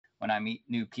when I meet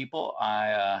new people,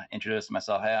 I introduce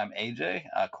myself. Hey, I'm AJ.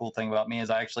 Cool thing about me is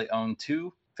I actually own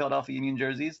 2 Philadelphia Union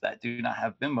jerseys that do not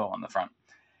have bimbo on the front.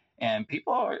 And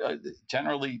people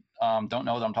generally don't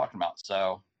know what I'm talking about.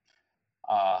 So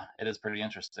it is pretty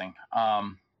interesting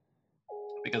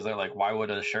because they're like, why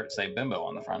would a shirt say bimbo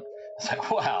on the front? It's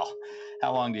like, wow,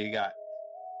 how long do you got?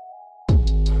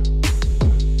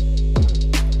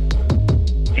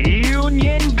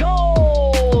 Union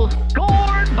goal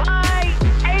scored by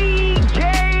AJ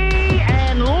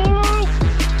and Luke,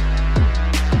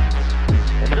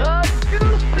 the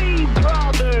Doopy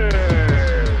brothers.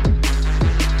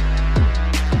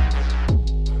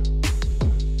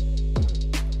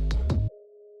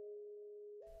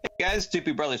 Hey guys,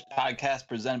 Doopy Brothers podcast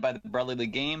presented by the Brotherly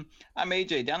Game. I'm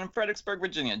AJ down in Fredericksburg,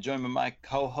 Virginia, joined by my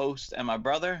co-host and my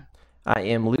brother. I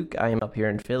am Luke. I am up here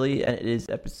in Philly, and it is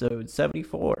episode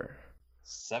 74.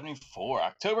 74,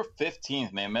 October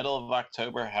 15th, man, middle of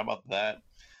October. How about that?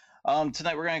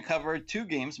 Tonight we're going to cover 2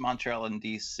 games, Montreal and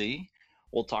DC.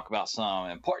 We'll talk about some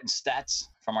important stats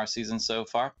from our season so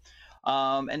far.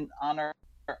 In honor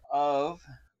of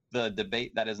the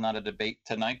debate that is not a debate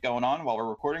tonight going on while we're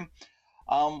recording,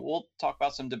 we'll talk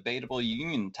about some debatable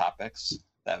Union topics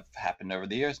that have happened over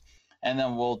the years, and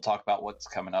then we'll talk about what's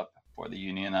coming up for the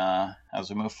Union as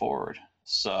we move forward.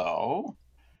 So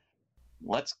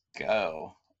let's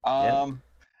go.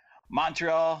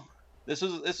 Montreal. This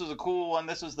was a cool one.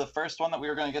 This was the first one that we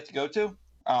were going to get to go to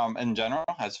in general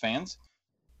as fans.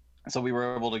 So we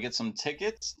were able to get some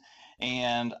tickets,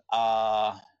 and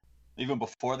even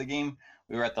before the game,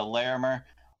 we were at the Larimer.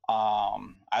 I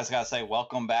just gotta say,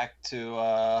 welcome back to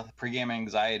pregame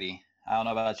anxiety. I don't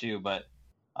know about you, but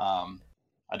I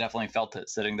definitely felt it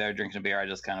sitting there drinking a beer. I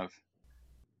just kind of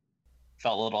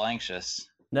felt a little anxious.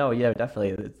 No, yeah,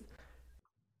 definitely.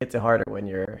 It's harder when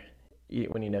you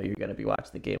know you're going to be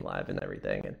watching the game live and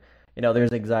everything, and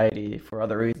there's anxiety for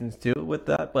other reasons too with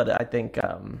that. But I think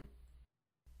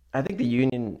the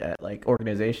Union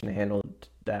organization handled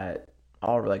that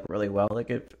all really well.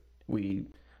 We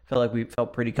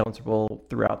felt pretty comfortable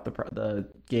throughout the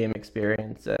game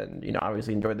experience, and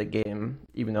obviously enjoyed the game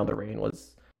even though the rain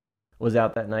was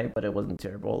out that night, but it wasn't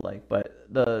terrible. But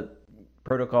the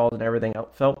protocols and everything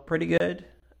felt pretty good.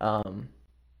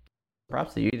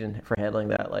 Props to Union for handling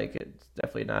that. It's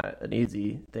definitely not an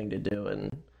easy thing to do, and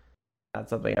not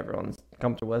something everyone's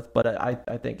comfortable with. But I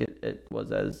think it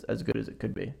was as good as it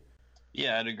could be.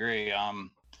 Yeah, I'd agree.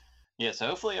 So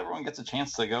hopefully everyone gets a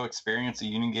chance to go experience a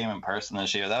Union game in person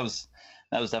this year. That was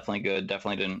definitely good.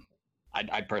 Definitely didn't.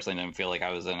 I personally didn't feel like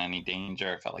I was in any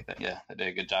danger. I felt like that. Yeah, they did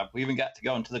a good job. We even got to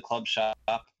go into the club shop.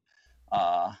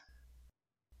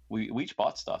 We each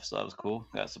bought stuff, so that was cool.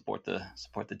 Got to support the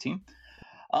team.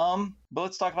 But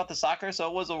let's talk about the soccer. So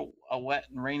it was a wet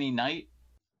and rainy night,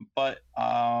 but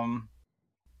the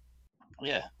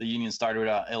Union started.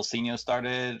 Ilsinho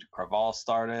started. Craval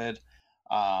started.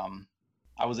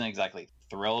 I wasn't exactly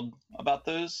thrilled about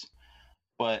those,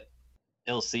 but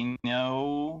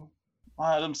Ilsinho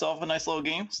had himself a nice little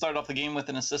game. Started off the game with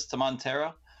an assist to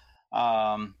Montero.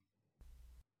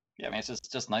 It's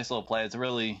just nice little play. It's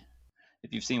really,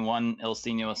 if you've seen one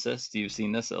Ilsinho assist, you've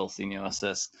seen this Ilsinho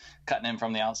assist, cutting in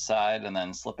from the outside and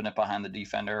then slipping it behind the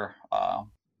defender.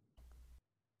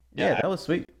 That was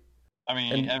sweet.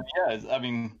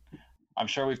 I'm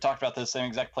sure we've talked about this same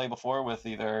exact play before with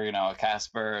either, a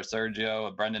Casper, a Sergio,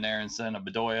 a Brendan Aronson, a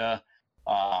Bedoya.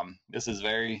 This is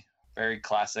very, very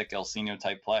classic Ilsinho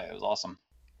type play. It was awesome.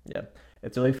 Yeah,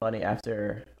 it's really funny.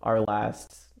 After our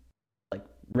last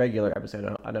regular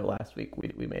episode, I know last week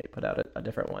we may put out a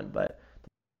different one, but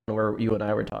where you and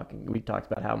I were talking, we talked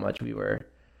about how much we were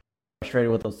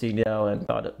frustrated with Ilsinho and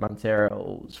thought that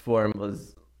Montero's form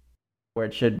was where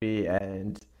it should be,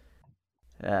 and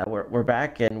we're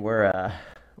back, and we're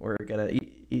gonna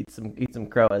eat some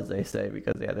crow, as they say,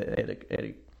 because they had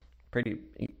a pretty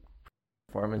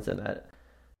performance in that.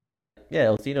 Yeah,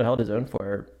 Ilsinho held his own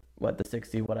for the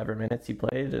 60 whatever minutes he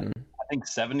played, and I think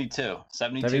 72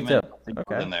 minutes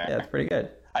okay. in there. Yeah, that's pretty good.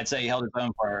 I'd say he held his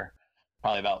own for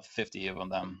probably about 50 of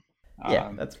them.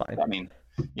 That's fine. So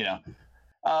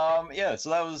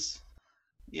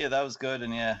that was good,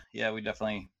 and we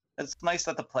definitely. It's nice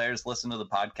that the players listen to the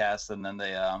podcast and then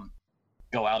they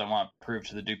go out and want to prove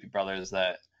to the Doopy brothers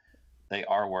that they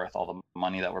are worth all the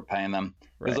money that we're paying them,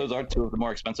 because those are 2 of the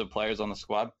more expensive players on the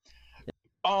squad.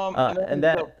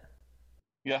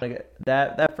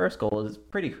 That first goal is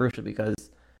pretty crucial because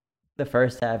the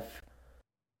first half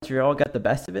Montreal got the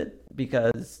best of it,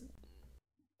 because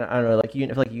I don't know,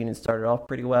 Union started off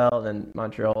pretty well, and then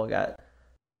Montreal got,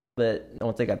 but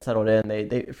once they got settled in,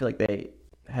 they feel like they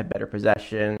had better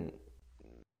possession.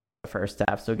 first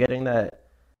half. So getting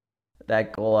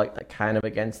that goal like kind of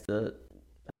against the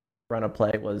run of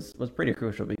play was pretty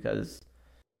crucial because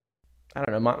I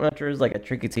don't know, Montreal is like a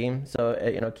tricky team,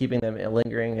 so keeping them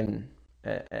lingering and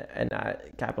not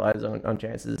capitalize on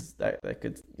chances that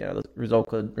could the result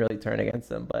could really turn against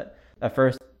them. But that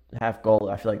first half goal,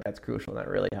 I feel like that's crucial, and that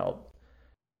really helped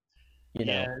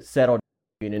settle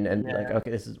Union and be like,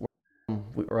 okay, this is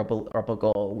we're up a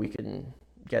goal, we can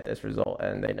get this result,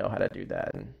 and they know how to do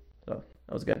that, and so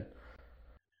that was good.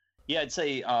 Yeah, I'd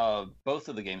say both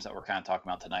of the games that we're kind of talking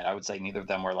about tonight, I would say neither of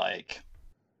them were like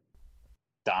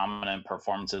dominant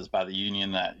performances by the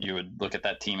Union that you would look at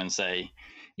that team and say,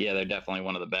 yeah, they're definitely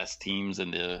one of the best teams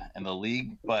in the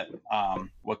league. But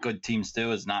what good teams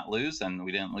do is not lose, and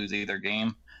we didn't lose either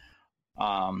game.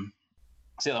 So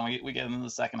then we get into the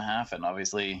second half, and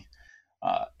obviously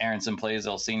Aronson plays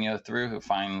Elsinio through, who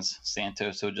finds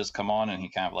Santos, who just come on, and he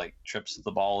kind of like trips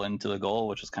the ball into the goal,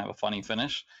 which is kind of a funny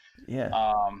finish. Yeah.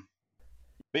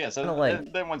 But yeah, so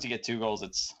then once you get 2 goals,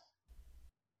 it's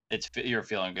you're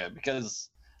feeling good because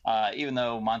even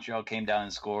though Montreal came down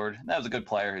and scored, that was a good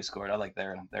player who scored. I like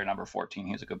their number 14.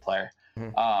 He was a good player.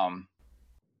 Mm-hmm.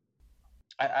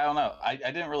 I don't know. I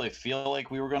didn't really feel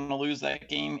like we were going to lose that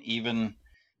game, even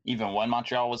when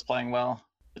Montreal was playing well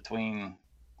between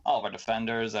all of our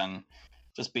defenders and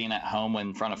just being at home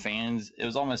in front of fans. It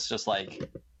was almost just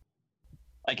like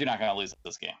you're not going to lose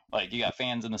this game. Like, you got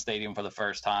fans in the stadium for the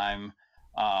first time.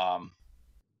 Yeah.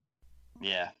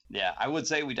 I would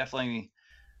say we definitely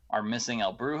are missing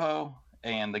El Brujo,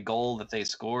 and the goal that they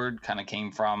scored kind of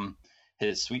came from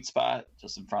his sweet spot,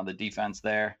 just in front of the defense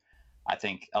there. I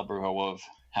think El Brujo would have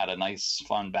had a nice,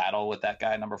 fun battle with that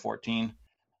guy, number 14.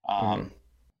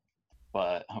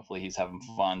 But hopefully he's having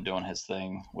fun doing his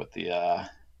thing with the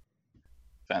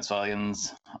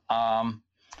Venezuelans.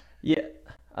 Yeah,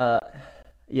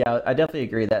 I definitely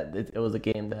agree that it was a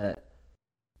game that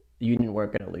Union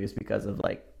weren't going to lose because of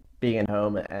like being at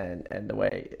home and the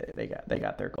way they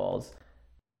got their goals.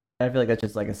 I feel like that's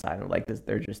just like a sign of like this,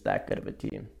 they're just that good of a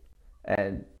team,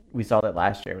 and we saw that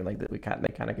last year when like they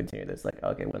kind of continue this, like,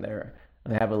 okay, when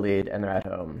they have a lead and they're at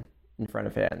home in front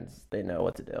of fans, they know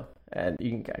what to do, and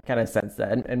you can kind of sense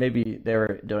that, and maybe they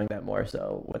were doing that more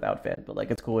so without fans, but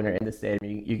like it's cool when you're in the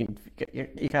stadium, you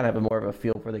kind of have more of a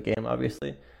feel for the game,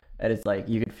 obviously, and it's like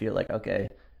you can feel like, okay,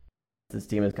 this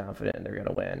team is confident and they're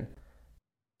gonna win.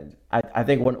 And I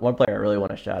think one player I really want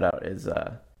to shout out is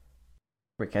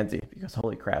Mckenzie, because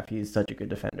holy crap, he's such a good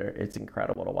defender. It's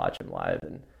incredible to watch him live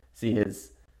and see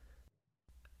his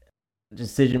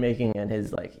decision making and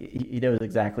his like he knows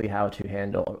exactly how to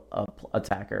handle a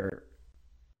attacker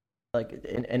like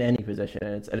in any position,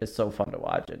 and it's so fun to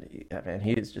watch, and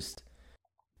he is just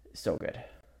so good.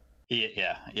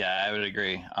 Yeah, I would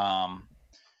agree.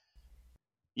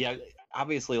 Yeah,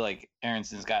 obviously, like,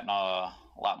 Aronson's gotten a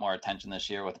lot more attention this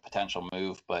year with a potential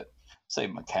move, but say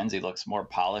Mckenzie looks more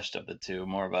polished of the two,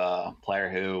 more of a player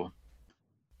who,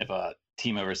 if a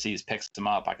team overseas picks him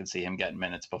up, I could see him getting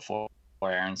minutes before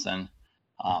Aronson.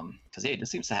 Because he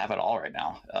just seems to have it all right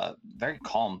now. Very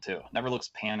calm too. Never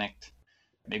looks panicked.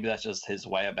 Maybe that's just his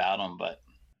way about him, but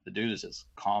the dude is as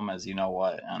calm as you know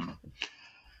what. And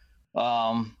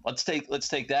let's take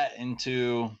that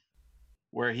into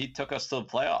where he took us to the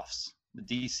playoffs, the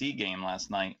DC game last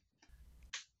night.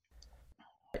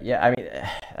 Yeah, I mean,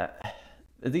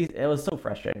 it was so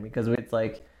frustrating because it's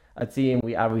like a team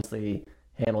we obviously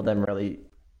handled them really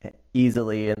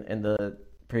easily in the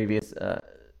previous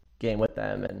game with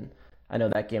them, and I know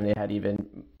that game they had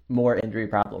even more injury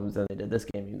problems than they did this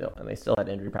game, and they still had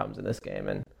injury problems in this game,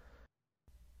 and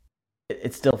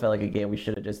it still felt like a game we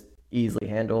should have just easily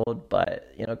handled.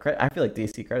 But I feel like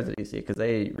credit to DC because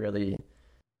they really,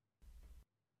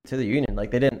 to the Union,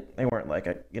 like they weren't like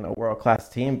a world class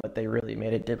team, but they really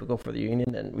made it difficult for the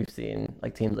Union, and we've seen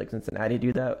like teams like Cincinnati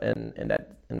do that in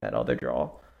that other draw.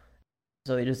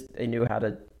 So they knew how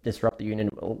to disrupt the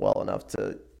Union well enough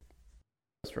to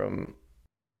from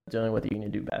doing what the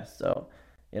Union do best. So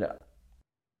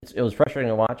it was frustrating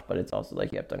to watch, but it's also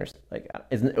like you have to understand, like,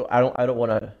 I don't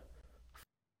want to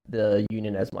the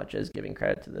Union as much as giving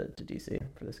credit to DC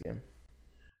for this game.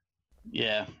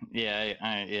 Yeah,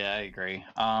 I agree.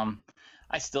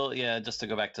 I still, just to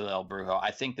go back to the El Brujo, I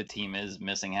think the team is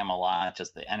missing him a lot.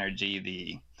 Just the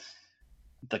energy,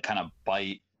 the kind of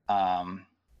bite.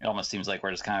 It almost seems like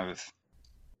we're just kind of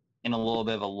in a little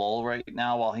bit of a lull right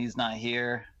now while he's not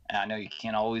here. And I know you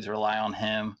can't always rely on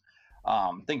him.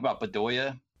 Think about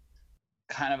Bedoya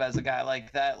kind of as a guy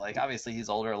like that. Like, obviously he's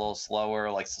older, a little slower,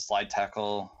 likes to slide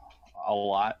tackle a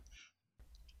lot,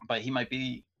 but he might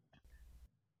be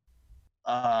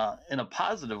in a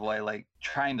positive way, like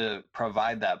trying to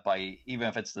provide that bite, even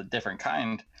if it's the different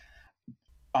kind.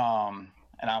 And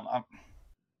I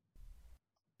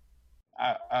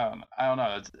don't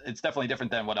know. It's definitely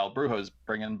different than what El Brujo's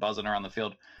bringing, buzzing around the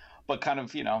field, but kind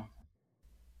of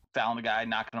fouling a guy,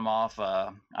 knocking him off.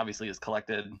 Obviously, has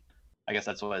collected. I guess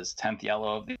that's what his 10th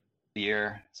yellow of the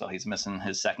year, so he's missing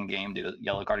his second game due to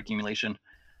yellow card accumulation,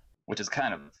 which is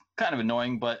kind of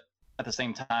annoying. But at the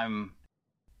same time,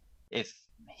 if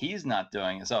he's not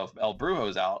doing it, so if El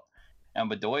Brujo's out and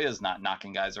Bedoya's not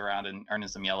knocking guys around and earning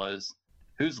some yellows,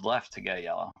 who's left to get a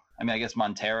yellow? I mean, I guess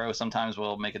Montero sometimes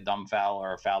will make a dumb foul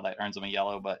or a foul that earns him a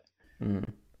yellow, but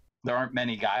there aren't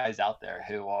many guys out there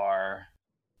who are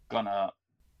gonna,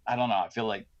 I don't know, I feel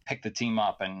like pick the team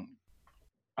up and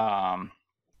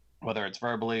whether it's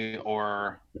verbally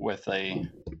or with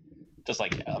just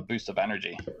like a boost of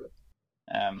energy.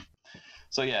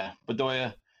 So yeah,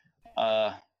 Bedoya,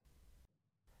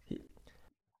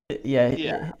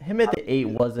 him at the 8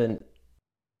 wasn't,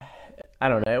 I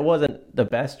don't know, it wasn't the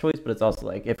best choice, but it's also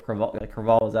like if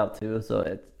Craval was out too,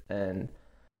 so and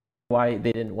why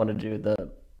they didn't want to do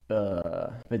the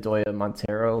Bedoya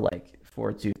Montero like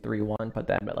 4-2-3-1, put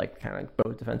them at like kind of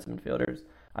both defensive midfielders.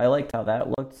 I liked how that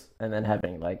looked, and then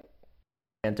having like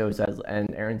Santos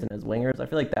and Aronson as wingers, I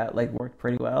feel like that like worked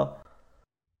pretty well.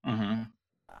 Mm-hmm.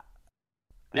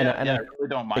 Yeah, I really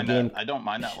don't mind that. I don't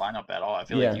mind that lineup at all. I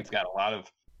feel like you've got a lot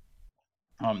of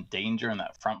danger in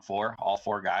that front four. All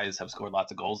four guys have scored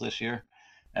lots of goals this year,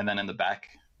 and then in the back,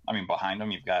 I mean, behind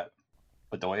them, you've got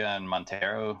Bedoya and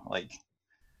Montero. Like,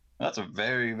 that's a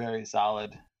very, very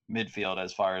solid midfield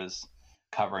as far as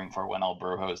covering for when El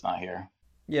Brujo is not here.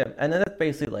 Yeah, and then that's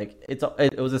basically like it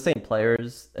was the same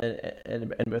players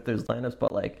and with those lineups,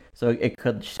 but like so it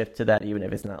could shift to that even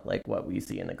if it's not like what we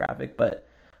see in the graphic. But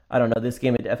I don't know, this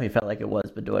game it definitely felt like it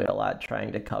was Bedoya a lot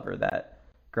trying to cover that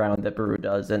ground that Baru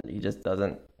does, and he just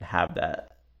doesn't have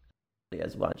that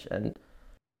as much, and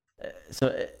so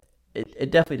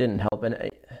it definitely didn't help. And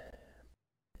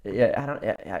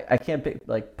I can't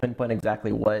pinpoint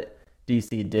exactly what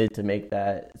DC did to make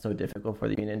that so difficult for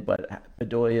the Union, but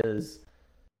Bedoya's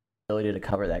ability to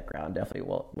cover that ground definitely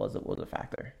was a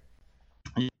factor.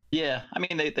 Yeah, I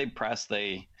mean they pressed,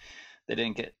 they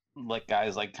didn't get like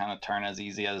guys like kind of turn as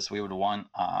easy as we would want,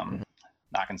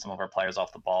 knocking some of our players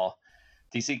off the ball.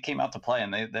 DC came out to play,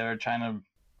 and they were trying to.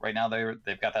 Right now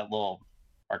they've got that little,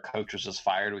 our coach was just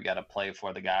fired, we got to play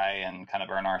for the guy and kind of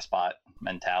earn our spot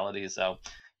mentality. So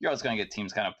you're always going to get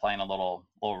teams kind of playing a little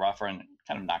rougher and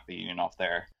kind of knock the Union off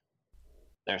their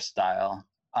style.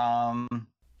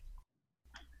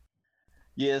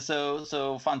 Yeah,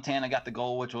 so Fontana got the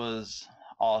goal, which was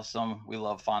awesome. We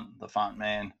love the Font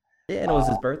man. Yeah, and it was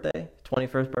his birthday,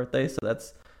 21st birthday. So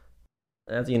that's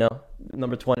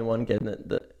number 21 getting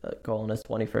the goal on his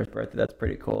 21st birthday. That's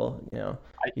pretty cool.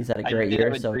 He's had a great year.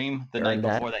 I had a dream the night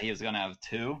before that he was going to have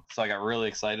 2, so I got really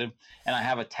excited. And I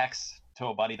have a text to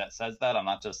a buddy that says that. I'm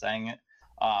not just saying it.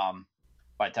 I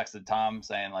texted Tom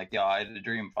saying like, "Yo, I had a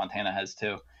dream Fontana has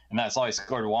 2," and I saw he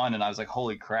scored 1, and I was like,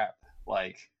 "Holy crap!"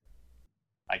 Like,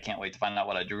 I can't wait to find out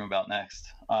what I dream about next.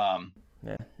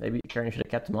 Yeah, maybe Kearney should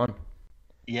have kept him on.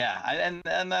 Yeah,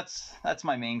 and that's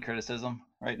my main criticism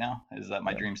right now, is that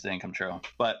my dreams didn't come true.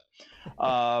 But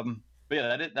yeah,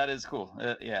 that is cool.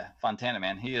 Yeah, Fontana,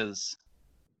 man, he is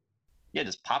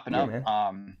just popping up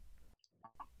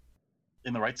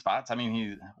in the right spots. I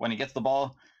mean, when he gets the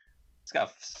ball, he's got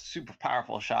a super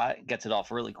powerful shot, gets it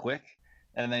off really quick,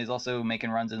 and then he's also making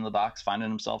runs in the box, finding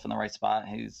himself in the right spot.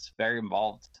 He's very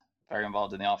involved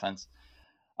in the offense.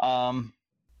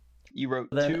 You wrote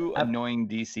 2 annoying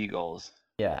DC goals.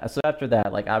 Yeah, so after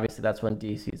that, like, obviously that's when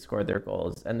DC scored their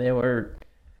goals, and they were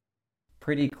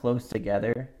pretty close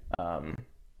together,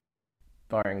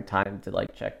 barring time to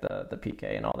like check the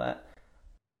PK and all that.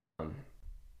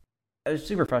 It was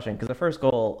super frustrating because the first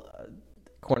goal,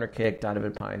 corner kick,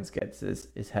 Donovan Pines gets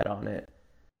his head on it,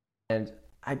 and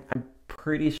I'm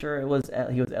pretty sure he was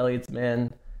Elliott's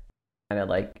man, and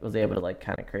was able to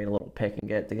kind of create a little pick and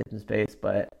get some space,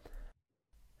 but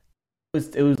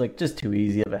it was like just too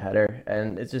easy of a header,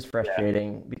 and it's just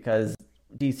frustrating because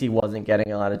DC wasn't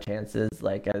getting a lot of chances.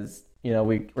 Like, as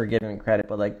we were giving credit,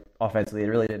 but like offensively, it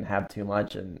really didn't have too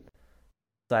much. And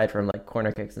aside from like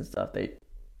corner kicks and stuff, they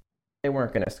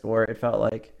weren't going to score. It felt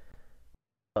like,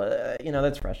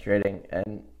 that's frustrating.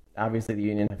 And obviously, the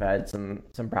Union have had some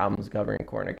problems covering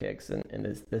corner kicks in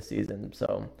this season.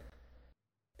 So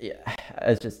yeah,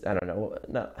 it's just, I don't know.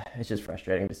 No, it's just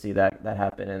frustrating to see that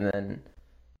happen, and then.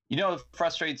 What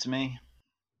frustrates me,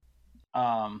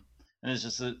 and it's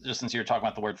just since you were talking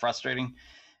about the word frustrating,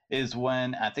 is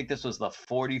when I think this was the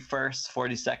 41st,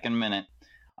 42nd minute.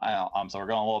 So we're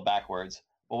going a little backwards.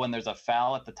 But when there's a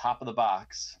foul at the top of the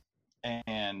box,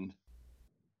 and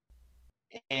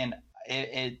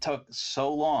it took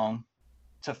so long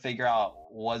to figure out,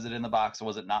 was it in the box or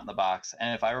was it not in the box?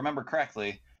 And if I remember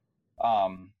correctly,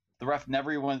 the ref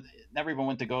never even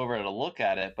went to go over to look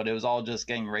at it, but it was all just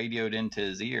getting radioed into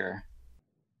his ear.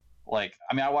 Like,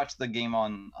 I mean, I watched the game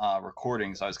on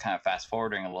recording, so I was kind of fast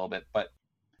forwarding a little bit. But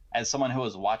as someone who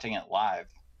was watching it live,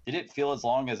 did it feel as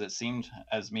long as it seemed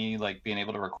as me, like, being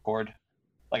able to record?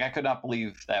 Like, I could not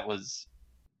believe that was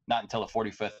not until the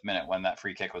 45th minute when that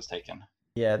free kick was taken.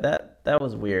 Yeah, that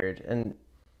was weird. And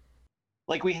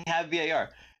like, we have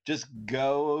VAR. Just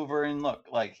go over and look.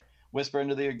 Like, whisper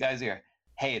into the guy's ear,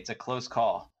 hey, it's a close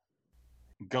call.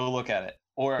 Go look at it.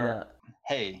 Or,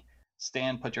 hey,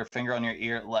 stand, put your finger on your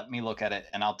ear, let me look at it,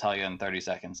 and I'll tell you in 30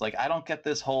 seconds. Like, I don't get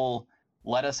this whole,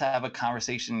 let us have a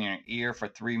conversation in your ear for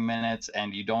 3 minutes,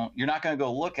 and you're not going to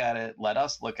go look at it, let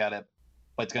us look at it,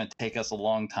 but it's going to take us a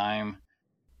long time.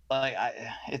 Like,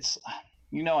 I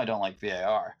don't like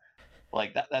VAR.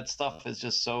 Like, that stuff is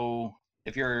just so,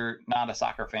 if you're not a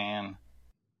soccer fan,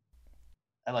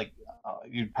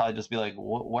 you'd probably just be like,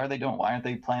 what are they doing? Why aren't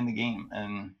they playing the game?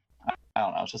 And I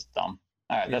don't know, it's just dumb.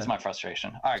 All right, that's my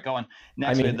frustration. All right, going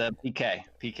next with the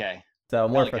PK. So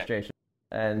more frustration,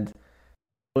 and it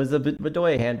was a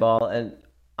Bedoya handball, and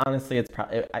honestly, it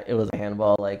was a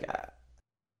handball. Like,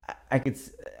 I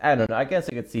don't know. I guess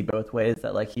I could see both ways,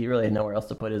 that like he really had nowhere else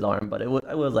to put his arm, but it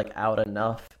was like out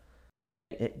enough.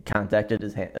 It contacted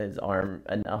his arm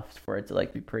enough for it to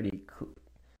like be pretty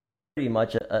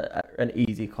much an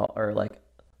easy call, or like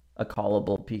a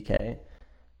callable PK.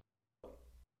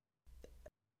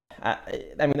 I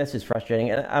mean, that's just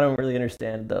frustrating, and I don't really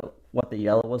understand what the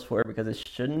yellow was for, because it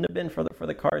shouldn't have been for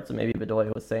the card. So maybe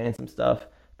Bedoya was saying some stuff.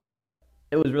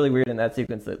 It was really weird in that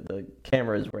sequence that the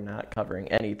cameras were not covering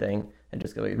anything and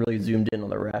just really zoomed in on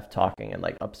the ref talking and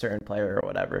like up certain player or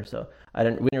whatever. So we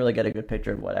didn't really get a good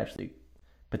picture of what actually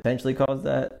potentially caused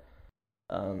that.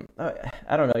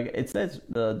 I don't know. It says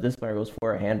the disciplinary was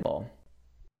for a handball.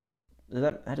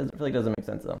 That doesn't make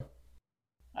sense though.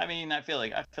 I mean, I feel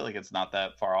like it's not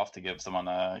that far off to give someone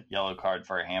a yellow card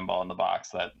for a handball in the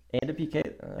box and a PK.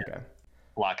 Okay,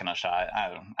 blocking a shot.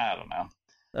 I don't know.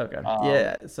 Okay.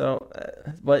 Yeah. So,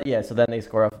 so then they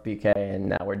score off a PK, and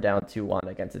now we're down 2-1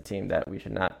 against a team that we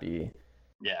should not be.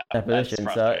 Yeah, that position.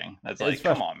 That's frustrating. That's like,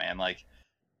 come on, man. Like,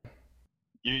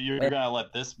 you're gonna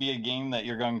let this be a game that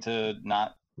you're going to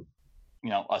not,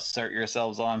 assert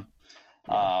yourselves on.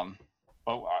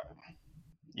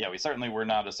 We certainly were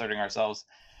not asserting ourselves.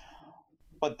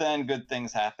 But then good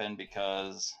things happen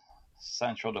because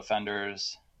central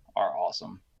defenders are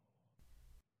awesome.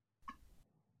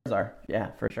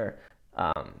 Yeah, for sure.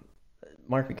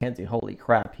 Mark Mckenzie, holy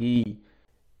crap, he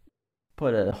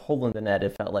put a hole in the net.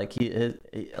 It felt like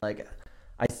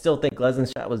I still think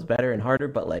Gleson's shot was better and harder,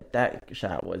 but like that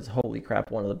shot was, holy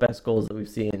crap, one of the best goals that we've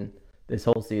seen this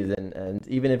whole season. And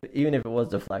even if it was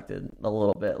deflected a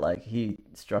little bit, like he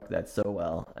struck that so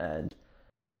well, and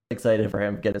excited for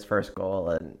him to get his first goal,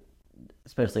 and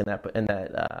especially in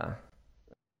that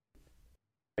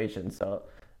situation. So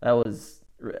that was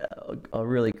a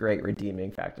really great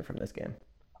redeeming factor from this game.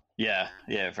 Yeah,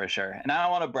 for sure. And I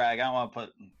don't want to brag. I don't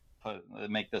want to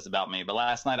make this about me. But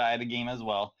last night I had a game as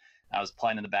well. I was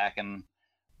playing in the back, and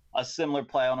a similar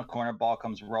play on a corner, ball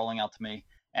comes rolling out to me,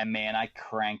 and man, I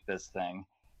cranked this thing,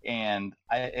 and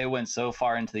it went so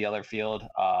far into the other field.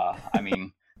 I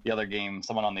mean, the other game,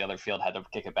 someone on the other field had to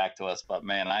kick it back to us. But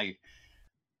man,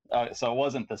 so it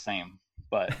wasn't the same.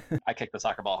 But I kicked the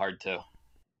soccer ball hard too.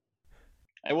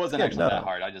 It wasn't actually that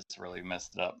hard. I just really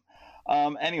messed it up.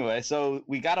 Anyway, so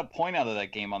we got a point out of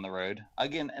that game on the road.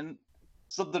 Again, and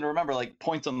something to remember, like,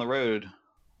 points on the road,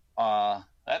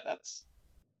 that's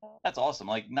awesome.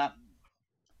 Like, not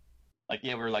like,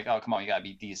 yeah, we're like, oh, come on, you got to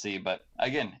beat DC. But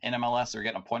again, in MLS, we're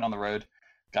getting a point on the road.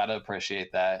 Got to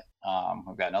appreciate that.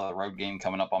 We've got another road game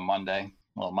coming up on Monday,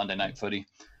 a little Monday night footy.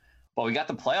 But we got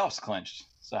the playoffs clinched.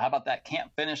 So how about that?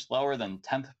 Can't finish lower than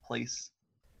 10th place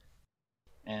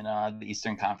in the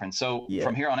Eastern Conference. So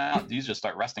from here on out, you just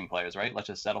start resting players, right? Let's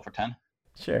just settle for 10.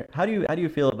 Sure. How do you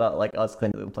feel about like us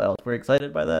clinching the playoffs? We're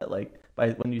excited by that. Like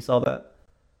when you saw that.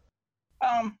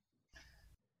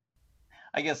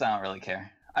 I guess I don't really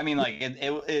care. I mean, like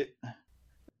it.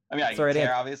 I mean, I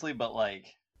care obviously, but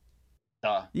like,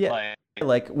 yeah.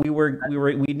 Like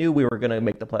we knew we were gonna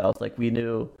make the playoffs. Like we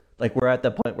knew, like we're at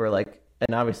the point where like,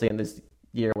 and obviously in this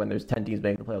year when there's 10 teams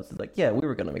making the playoffs, it's like, yeah, we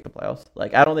were going to make the playoffs.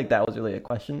 Like, I don't think that was really a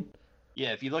question.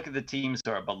 Yeah, if you look at the teams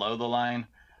who are below the line,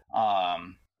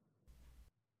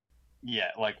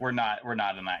 Yeah, like we're not in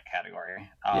that category.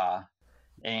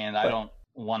 And I But don't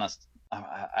want us.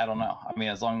 I don't know. I mean,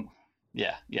 as long,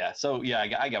 yeah. So yeah,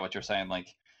 I get what you're saying.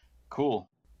 Like, cool.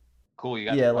 You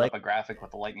got to yeah, put like up a graphic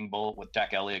with the lightning bolt with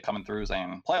Jack Elliott coming through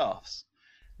saying playoffs.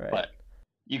 right. But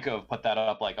you could have put that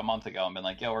up like a month ago and been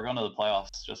like, "Yo, we're going to the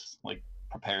playoffs. Just like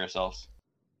prepare yourselves."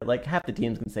 Like half the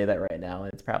teams can say that right now,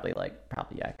 and it's probably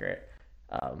accurate.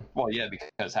 Well, yeah,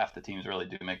 because half the teams really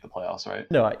do make the playoffs, right?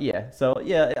 No, yeah. So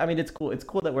yeah, I mean, it's cool. It's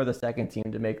cool that we're the second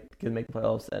team to make the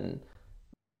playoffs and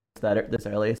that this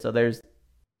early. So there's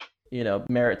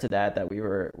merit to that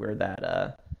we're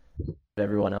that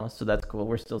everyone else. So that's cool.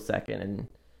 We're still second and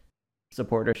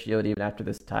supporter shield even after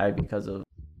this tie because of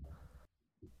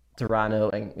Toronto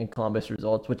and Columbus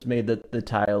results, which made the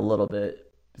tie a little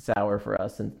bit sour for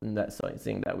us, and that's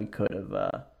something that we could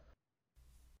have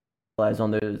realized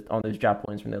on those drop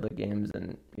points from the other games,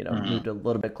 and moved a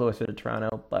little bit closer to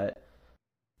Toronto. But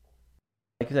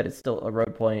like I said, it's still a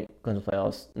road point, Clinton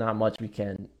playoffs. Not much we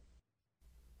can.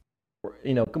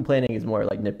 Complaining is more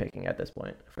like nitpicking at this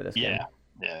point for this game.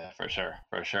 Yeah, for sure.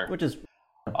 Which is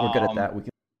we're good at that. We can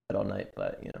do it all night,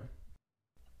 but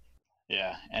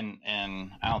Yeah, and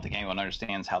I don't think anyone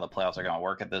understands how the playoffs are going to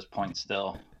work at this point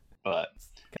still. But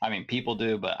I mean, people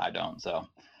do, but I don't. So,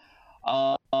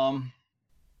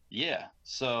 yeah.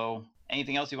 So,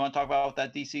 anything else you want to talk about with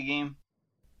that DC game?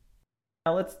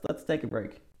 Now let's take a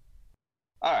break.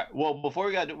 All right. Well, before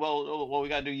we got to we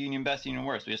got to do Union Best, Union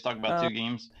Worst. We just talked about 2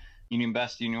 games. Union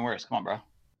Best, Union Worst. Come on, bro.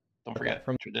 Don't forget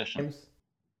from tradition. Games?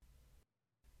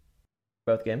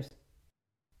 Both games.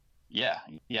 Yeah.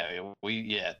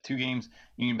 2 games.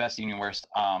 Union Best, Union Worst.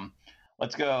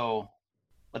 Let's go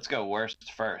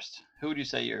worst first. Who would you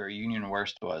say your Union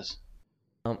Worst was?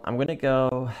 I'll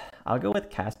go with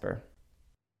Casper.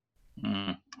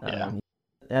 Yeah.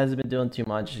 He hasn't been doing too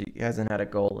much. He hasn't had a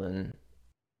goal in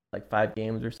like 5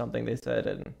 games or something, they said,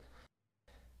 and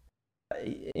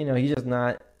he's just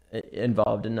not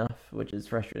involved enough, which is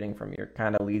frustrating from your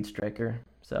kind of lead striker.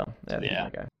 So yeah.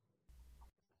 That guy.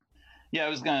 Yeah, I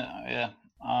was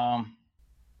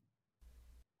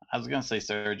gonna say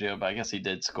Sergio, but I guess he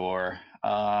did score.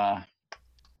 I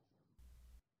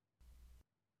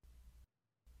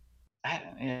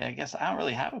guess I don't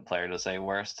really have a player to say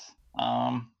worst.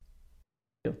 I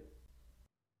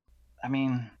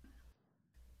mean,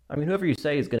 whoever you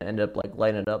say is going to end up like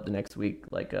lighting it up the next week,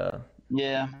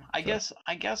 yeah, I guess.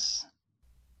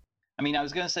 I mean, I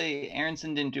was gonna say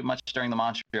Aronson didn't do much during the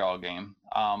Montreal game,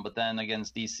 but then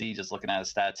against DC, just looking at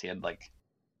his stats, he had like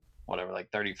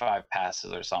 35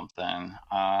 passes or something.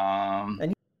 And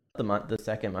he the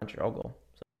second Montreal goal.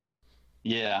 So.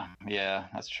 Yeah,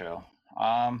 that's true.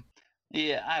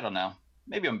 Yeah, I don't know.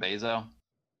 Maybe I'm Bezo.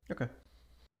 Okay.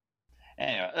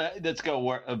 Anyway, let's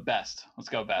go best. Let's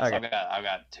go best. Okay. I've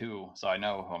got 2, so I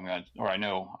know who I'm gonna, or I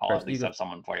know I'll at least have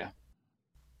someone for you.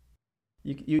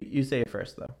 You say it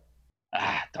first though.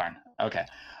 Darn. Okay.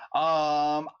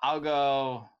 I'll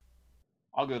go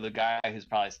the guy who's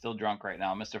probably still drunk right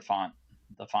now, Mr. Font,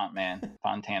 the Font man,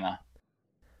 Fontana.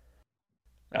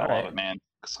 I love it, man.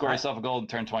 Score yourself a goal and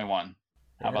turn 21.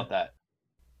 How about that?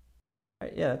 All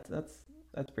right, yeah, that's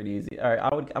pretty easy. All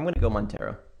right, I'm gonna go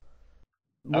Montero.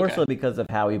 More so because of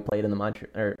how he played in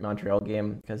the Montreal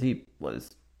game, because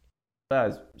that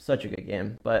was such a good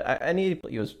game. But he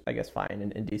was, I guess,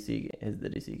 fine in DC, the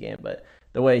DC game. But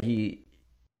the way he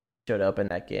showed up in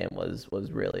that game was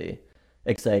really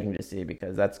exciting to see,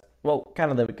 because that's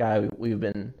kind of the guy we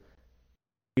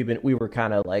were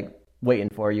kind of like waiting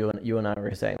for. You and I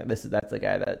were saying that that's the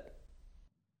guy that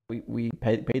we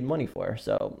paid money for.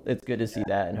 So it's good to see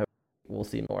that, and hopefully we'll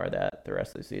see more of that the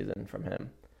rest of the season from him.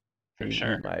 For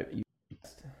sure.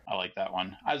 I like that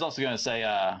one. I was also going to say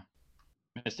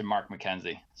Mr. Mark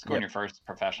Mckenzie scoring your first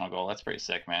professional goal. That's pretty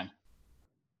sick, man.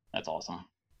 That's awesome.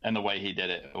 And the way he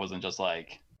did it wasn't just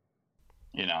like,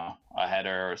 a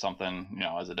header or something.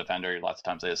 As a defender, lots of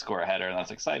times they just score a header, and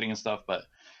that's exciting and stuff. But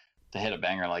to hit a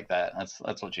banger like that,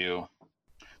 that's what you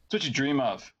dream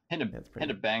of. Hit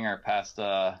a banger past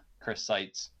Chris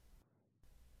Seitz.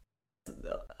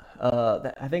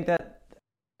 I think that.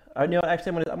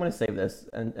 Actually, I'm gonna save this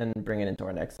and bring it into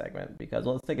our next segment, because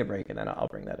let's take a break and then I'll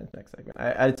bring that into next segment.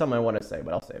 I had something I want to say,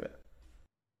 but I'll save it.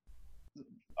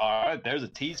 All right, there's a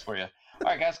tease for you. All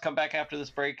right, guys, come back after this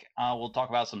break. We'll talk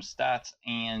about some stats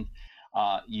and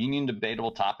Union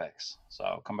debatable topics.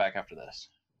 So come back after this.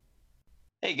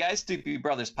 Hey guys, Doopy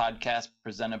Brothers podcast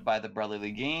presented by the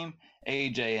Brotherly Game.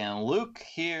 AJ and Luke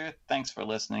here. Thanks for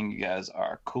listening. You guys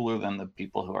are cooler than the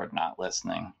people who are not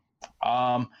listening.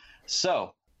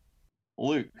 So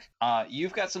Luke,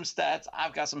 you've got some stats.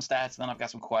 I've got some stats. And then I've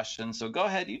got some questions. So go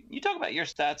ahead. You talk about your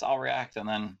stats. I'll react, and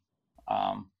then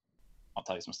I'll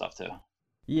tell you some stuff too.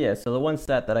 Yeah, so the one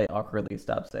stat that I awkwardly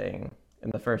stopped saying in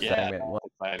the first Yeah, segment that's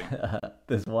was exciting.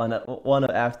 this one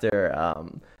after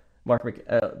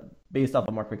based off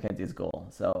of Mark Mckenzie's goal.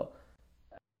 So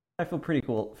I feel pretty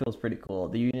cool. Feels pretty cool.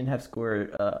 The Union have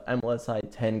scored MLS high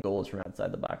 10 goals from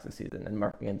outside the box this season, and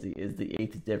Mark Mckenzie is the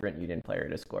 8th different Union player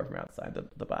to score from outside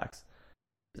the box.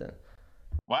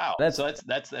 Wow. So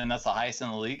that's the highest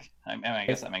in the league. I mean, I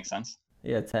guess that makes sense.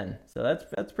 Yeah, 10. So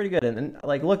that's pretty good. And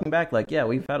like looking back, like yeah,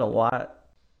 we've had a lot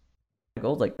of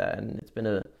goals like that, and it's been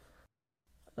a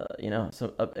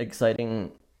some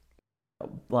exciting, a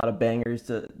lot of bangers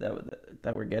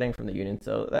that we're getting from the Union.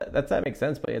 So that makes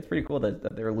sense. But yeah, it's pretty cool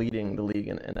that they're leading the league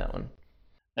in that one.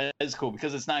 It is cool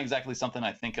because it's not exactly something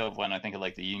I think of when I think of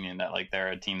like the Union, that like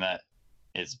they're a team that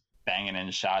is banging in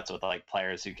shots with like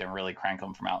players who can really crank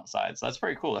them from outside. So that's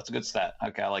pretty cool. That's a good stat.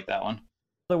 Okay, I like that one.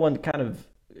 The one kind of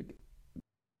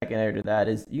secondary to that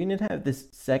is Union have this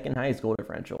second highest goal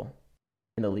differential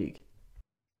in the league.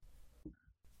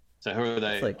 So who are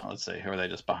they? Let's see. Who are they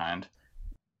just behind? Do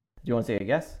you want to take a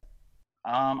guess?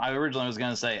 I originally was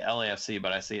going to say LAFC,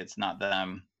 but I see it's not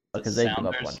them. Because they give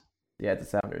up one. Yeah,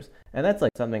 it's the Sounders, and that's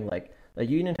like something like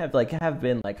Union have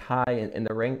been like high in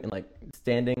the rank and like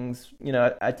standings,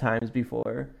 at times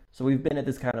before. So we've been at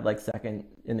this kind of like second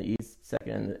in the East,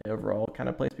 second in the overall kind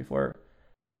of place before.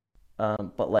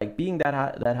 But like being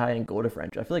that high in goal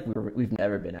differential, I feel like we've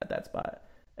never been at that spot.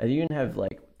 And Union have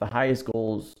like the highest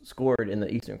goals scored in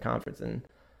the Eastern Conference, and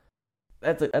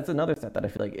that's another stat that I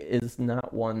feel like is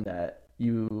not one that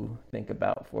you think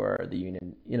about for the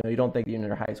Union. You don't think the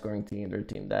Union are a high scoring team. They're a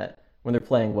team that when they're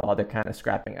playing well, they're kind of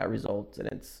scrapping out results, and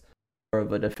it's more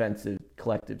of a defensive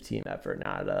collective team effort,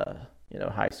 not a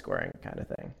high scoring kind of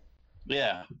thing.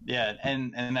 Yeah,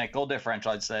 and that goal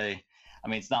differential, I'd say, I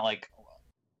mean, it's not like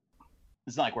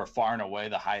we're far and away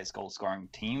the highest goal scoring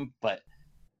team, but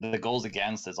the goals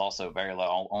against is also very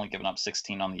low, only giving up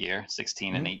 16 on the year,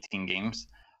 16 in 18 games.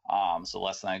 So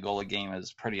less than a goal a game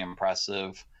is pretty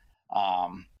impressive.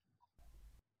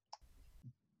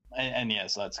 And yeah,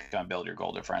 so that's going to build your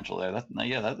goal differential there.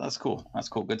 That's cool. That's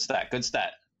cool. Good stat.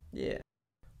 Yeah.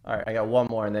 All right, I got one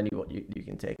more, and then you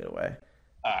can take it away.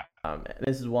 All right.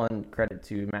 This is one credit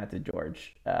to Matt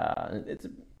DeGeorge. It's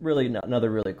really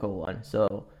another really cool one.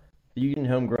 So the Union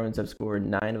homegrowns have scored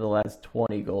 9 of the last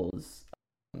 20 goals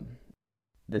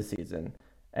this season,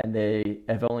 and they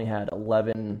have only had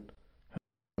 11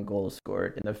 goals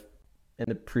scored in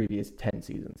the previous 10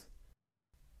 seasons.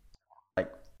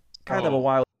 Like, kind of a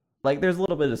while. Like, there's a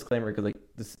little bit of disclaimer because like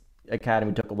this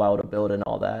academy took a while to build and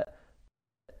all that.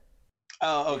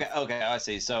 Oh, okay, I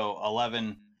see. So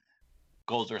 11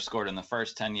 goals were scored in the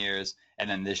first 10 years, and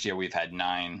then this year we've had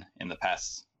 9 in the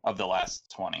past of the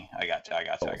last 20. I got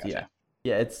you.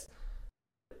 Yeah, it's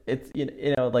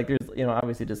like there's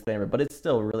obviously a disclaimer, but it's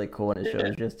still really cool, and it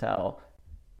shows just how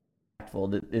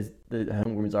impactful the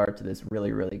homegrowns are to this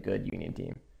really, really good Union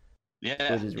team.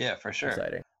 Yeah, for sure.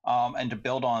 Exciting. And to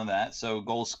build on that, so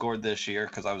goals scored this year,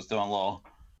 because I was doing a little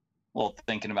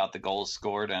thinking about the goals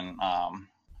scored, and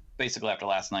basically after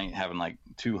last night having like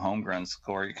 2 homegrown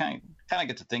score, you kind of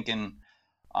get to thinking,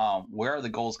 where are the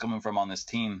goals coming from on this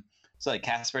team? So like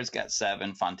Casper's got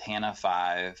 7, Fontana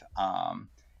 5,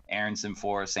 Aronson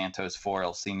 4, Santos 4,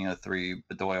 Elsinio 3,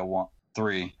 Bedoya 1,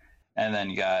 3, and then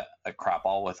you got a crop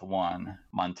all with 1.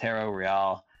 Montero,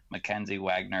 Real, Mckenzie,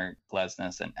 Wagner,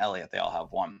 Glesnes, and Elliott, they all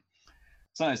have 1.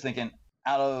 So I was thinking,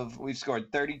 we've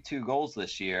scored 32 goals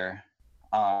this year,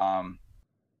 11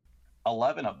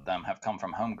 of them have come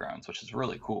from homegrowns, which is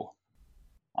really cool.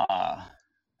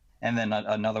 And then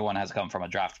another one has come from a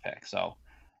draft pick. So,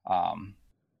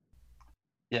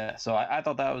 so I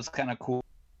thought that was kind of cool.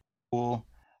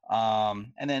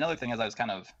 And then another thing, as I was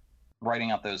kind of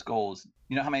writing out those goals,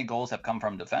 you know how many goals have come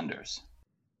from defenders?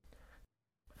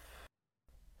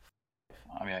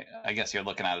 I mean, I guess you're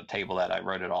looking at a table that I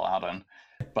wrote it all out on,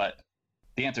 but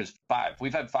the answer is 5.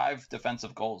 We've had 5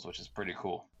 defensive goals, which is pretty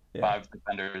cool. Yeah. 5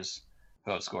 defenders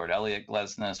who have scored: Elliott,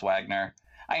 Glesnes, Wagner.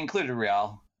 I included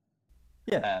Real,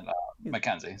 and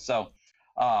Mckenzie. So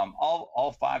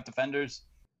all 5 defenders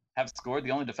have scored.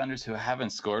 The only defenders who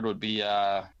haven't scored would be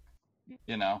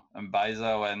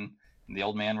Mbaizo and the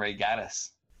old man Ray Gaddis.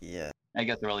 Yeah, I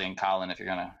guess really in Colin if you're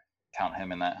gonna count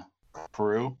him in that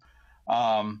crew.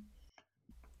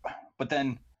 But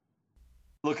then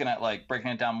looking at like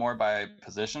breaking it down more by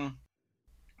position,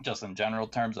 just in general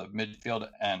terms of midfield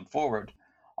and forward,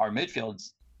 our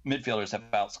midfielders have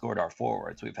outscored our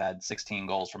forwards. We've had 16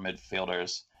 goals from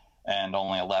midfielders and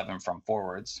only 11 from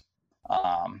forwards.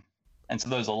 And so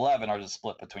those 11 are just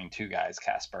split between two guys,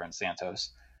 Casper and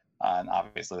Santos. And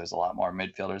obviously there's a lot more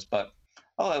midfielders, but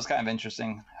that was kind of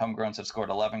interesting. Homegrowns have scored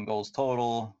 11 goals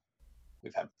total.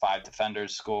 We've had 5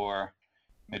 defenders score.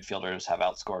 Midfielders have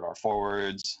outscored our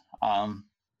forwards.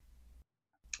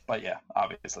 But yeah,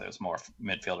 obviously there's more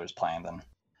midfielders playing than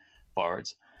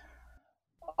forwards.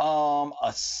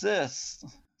 Assists.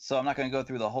 So I'm not going to go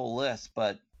through the whole list,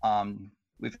 but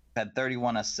we've had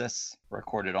 31 assists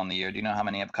recorded on the year. Do you know how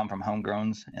many have come from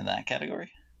homegrowns in that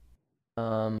category?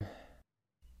 8.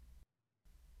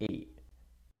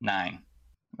 9.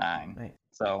 Nice.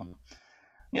 So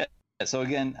yeah. So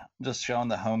again, just showing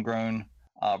the homegrown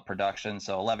production.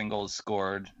 So 11 goals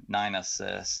scored, 9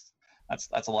 assists.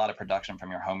 That's a lot of production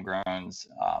from your homegrowns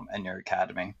and your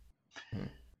academy.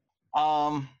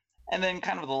 And then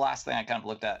kind of the last thing I kind of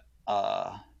looked at,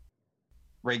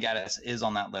 Ray Gaddis is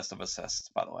on that list of assists,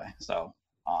 by the way. So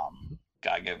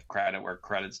gotta give credit where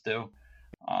credit's due.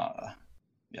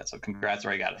 Yeah, so congrats,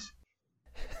 Ray Gaddis.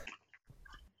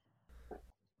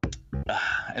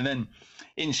 And then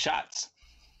in shots,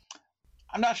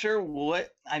 I'm not sure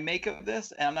what I make of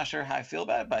this, and I'm not sure how I feel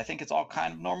about it, but I think it's all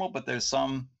kind of normal, but there's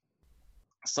some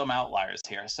outliers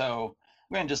here. So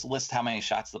we're going to just list how many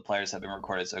shots the players have been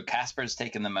recorded. So Casper's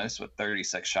taken the most with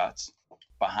 36 shots.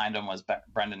 Behind him was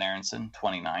Brendan Aronson,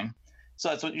 29. So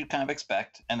that's what you kind of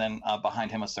expect. And then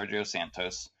behind him was Sergio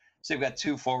Santos. So you've got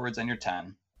 2 forwards and your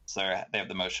 10. So they have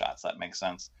the most shots. That makes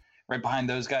sense. Right behind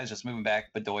those guys, just moving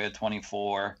back, Bedoya,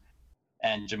 24,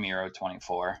 and Jamiro,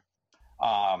 24.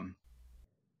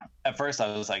 At first,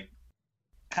 I was like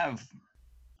kind of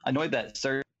annoyed that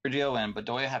Sergio and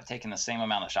Bedoya have taken the same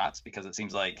amount of shots, because it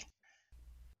seems like,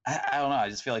 I don't know, I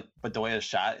just feel like Bedoya's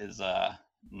shot is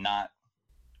not,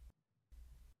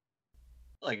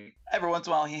 like, every once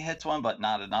in a while he hits one, but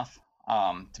not enough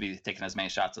to be taking as many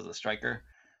shots as a striker.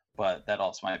 But that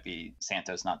also might be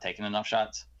Santos not taking enough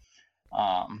shots.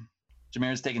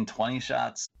 Jamir's taken 20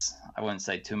 shots. I wouldn't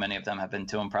say too many of them have been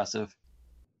too impressive.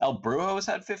 El Brujo has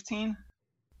had 15,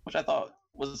 which I thought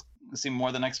seemed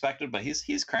more than expected, but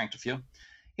he's cranked a few.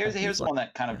 Here's one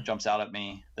that kind of jumps out at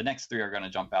me. The next 3 are going to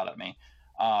jump out at me.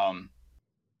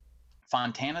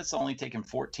 Fontana's only taken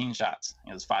 14 shots.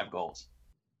 He has 5 goals.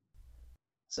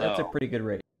 So that's a pretty good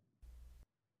rate.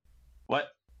 What?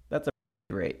 That's a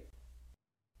good rate.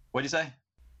 What'd you say?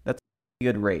 That's a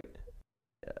good rate.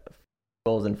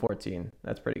 Goals in 14.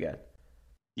 That's pretty good.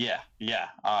 Yeah.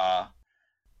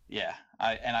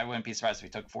 I wouldn't be surprised if he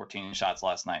took 14 shots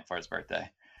last night for his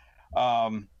birthday.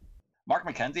 Mark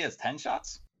Mckenzie has 10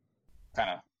 shots.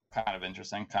 Kind of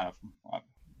interesting. Kind of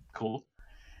cool.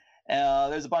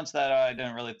 There's a bunch that I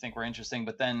didn't really think were interesting,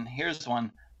 but then here's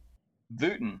one.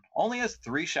 Wooten only has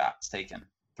 3 shots taken,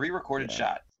 3 recorded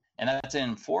shots, and that's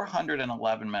in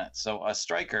 411 minutes. So a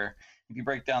striker, if you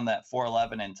break down that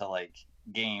 411 into like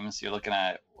games, you're looking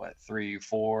at what,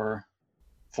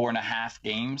 4.5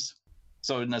 games.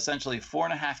 So in essentially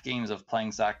 4.5 games of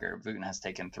playing soccer, Wooten has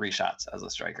taken 3 shots as a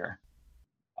striker.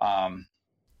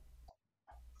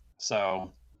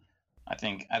 So I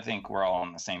think we're all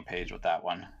on the same page with that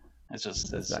one. It's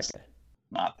just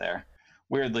not there.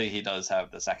 Weirdly, he does have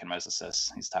the second most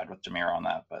assists. He's tied with Jamiro on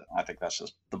that, but I think that's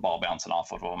just the ball bouncing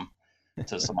off of him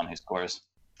to someone who scores.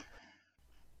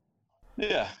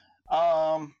 Yeah.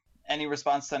 Any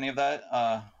response to any of that?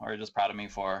 Or are you just proud of me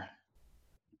for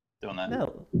doing that?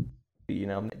 No.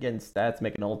 Getting stats,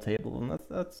 making a whole table, and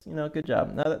that's good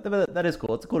job. No, that is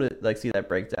cool. It's cool to like see that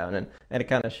breakdown, and it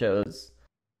kind of shows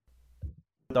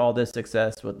with all this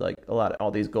success, with like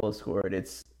all these goals scored.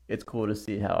 It's cool to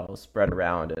see how spread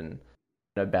around and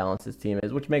balanced this team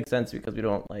is, which makes sense because we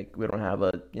don't have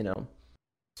a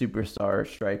superstar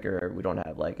striker. We don't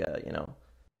have like a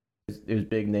there's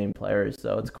big name players,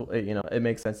 so it's cool. It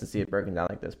makes sense to see it broken down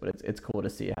like this, but it's cool to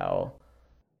see how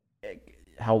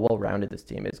well rounded this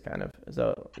team is, kind of.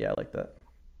 So yeah, I like that.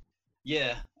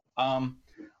 Yeah.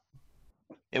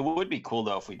 It would be cool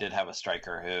though if we did have a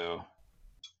striker who,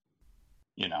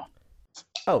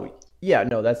 Oh yeah,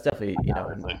 no, that's definitely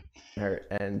her.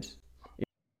 And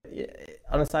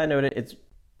on a side note,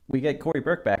 we get Corey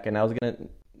Burke back, and I was gonna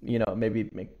maybe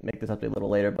make this up a little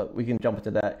later, but we can jump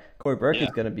into that. Corey Burke is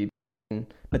gonna be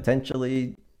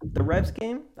potentially the Revs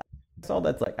game. That's all.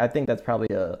 That's I think that's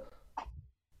probably a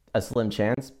slim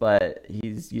chance, but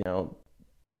he's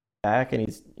back, and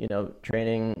he's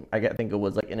training. I think it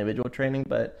was like individual training,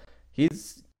 but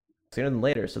he's sooner than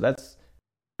later, so that's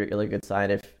a really good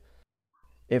sign. If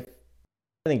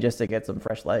I think just to get some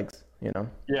fresh legs,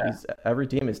 every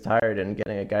team is tired, and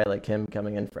getting a guy like him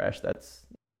coming in fresh,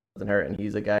 doesn't hurt, and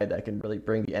he's a guy that can really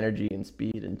bring the energy and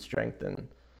speed and strength, and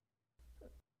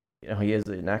he has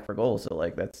a knack for goals. So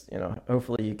like that's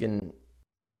hopefully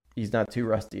he's not too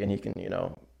rusty and he can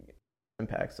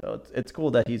impact. So it's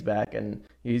cool that he's back and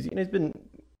he's been,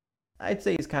 I'd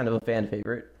say he's kind of a fan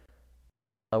favorite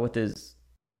with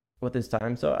his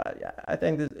time. So I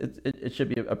think it should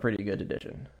be a pretty good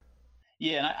addition.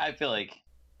 Yeah, and I feel like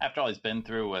after all he's been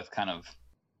through with kind of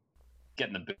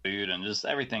getting the boot and just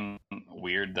everything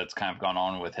weird that's kind of gone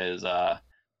on with his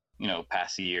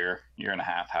past year and a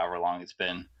half, however long it's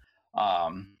been, I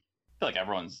feel like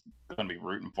everyone's going to be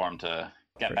rooting for him to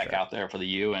get back out there for the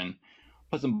U and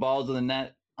put some balls in the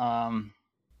net.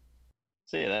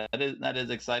 So yeah, that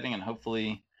is exciting and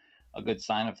hopefully a good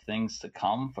sign of things to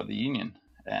come for the Union.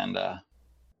 And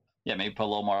maybe put a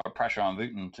little more pressure on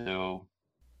Wooten to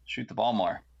shoot the ball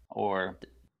more or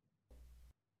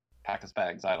pack his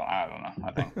bags. I don't know.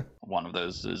 I think one of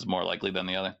those is more likely than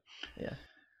the other. Yeah.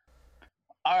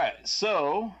 All right.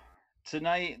 So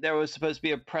tonight there was supposed to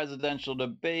be a presidential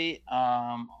debate.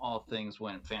 All things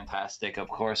went fantastic, of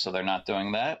course, so they're not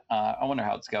doing that. I wonder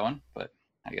how it's going, but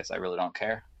I guess I really don't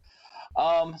care.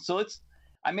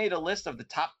 I made a list of the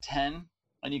top 10,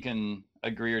 and you can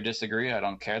agree or disagree. I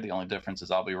don't care. The only difference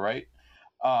is I'll be right.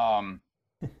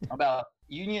 About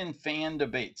Union fan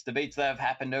debates that have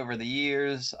happened over the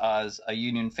years. As a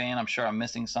Union fan, I'm sure I'm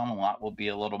missing some. A lot will be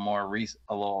a little more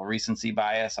a little recency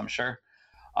bias, I'm sure.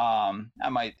 I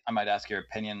might ask your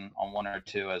opinion on one or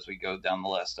two as we go down the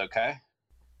list. Okay.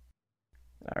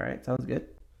 All right, sounds good.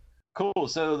 Cool.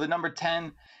 So the number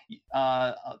 10,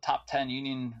 top 10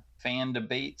 Union fan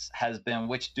debates has been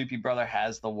which Doopy brother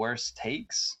has the worst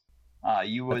takes.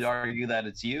 You would argue that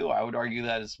it's you. I would argue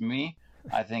that it's me.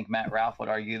 I think Matt Ralph would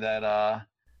argue that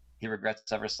he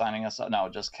regrets ever signing us up. No,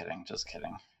 just kidding.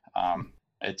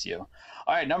 It's you.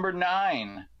 All right, number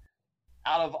 9.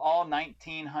 Out of all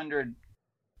 1,900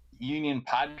 Union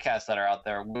podcasts that are out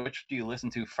there, which do you listen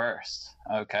to first?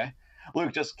 Okay.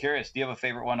 Luke, just curious, do you have a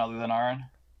favorite one other than our own?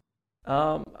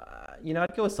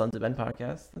 I'd go with Sons of Ben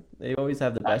podcast. They always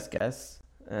have the best guests,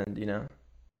 and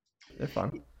they're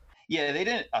fun. Yeah, they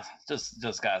didn't.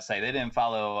 Just gotta say, they didn't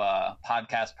follow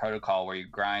podcast protocol where you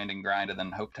grind and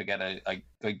then hope to get a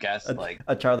good guest like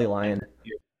a Charlie Lyon.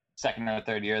 Second or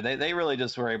third year. They really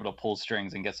just were able to pull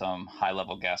strings and get some high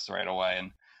level guests right away,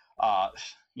 and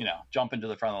jump into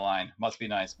the front of the line. Must be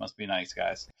nice,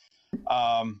 guys.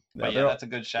 But yeah, that's a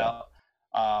good shout.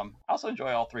 I also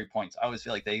enjoy all 3 points. I always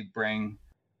feel like they bring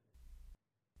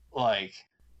like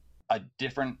a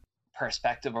different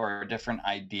perspective or a different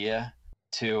idea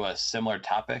to a similar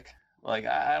topic. Like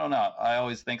I don't know. I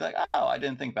always think like, oh, I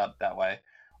didn't think about it that way,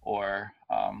 or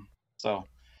yeah. So,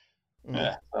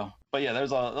 but yeah,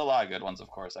 there's a lot of good ones. Of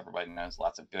course, everybody knows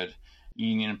lots of good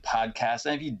Union podcasts.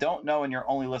 And if you don't know and you're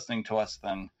only listening to us,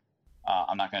 then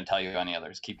I'm not going to tell you any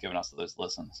others. Keep giving us those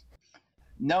listens.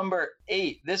 Number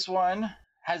 8. This one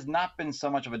has not been so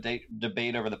much of a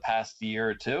debate over the past year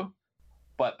or two,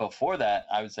 but before that,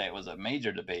 I would say it was a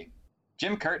major debate.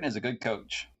 Jim Curtin is a good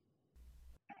coach.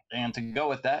 And to go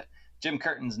with that, Jim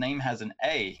Curtin's name has an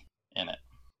A in it.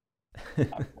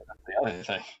 That's the other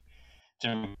thing.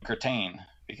 Jim Curtain,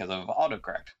 because of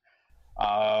autocorrect.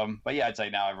 But yeah, I'd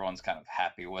say now everyone's kind of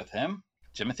happy with him.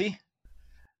 Jimothy.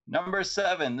 Number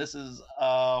 7. This is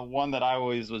one that I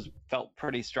always felt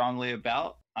pretty strongly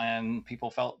about, and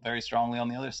people felt very strongly on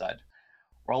the other side.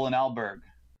 Roland Alberg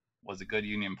was a good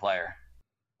Union player.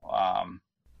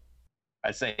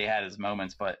 I'd say he had his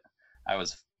moments, but I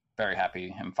was very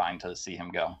happy and fine to see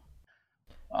him go.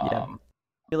 I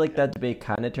feel like that debate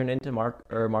kind of turned into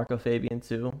Marco Fabian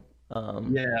too.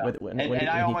 When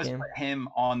I almost put him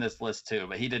on this list too,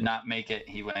 but he did not make it.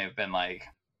 He would have been like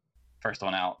first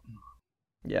one out.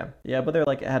 Yeah, but they're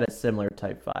like had a similar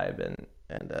type vibe,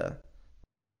 and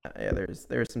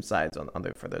there's some sides on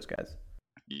there for those guys.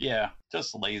 Yeah,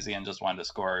 just lazy and just wanted to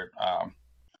score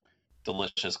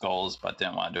delicious goals, but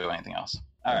didn't want to do anything else.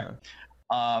 All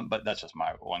right, but that's just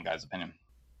my one guy's opinion.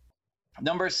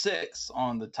 Number 6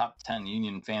 on the top 10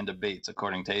 Union fan debates,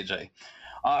 according to AJ,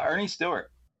 Ernie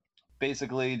Stewart.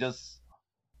 Basically, just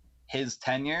his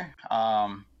tenure.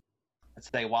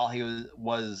 Let's say while he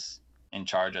was in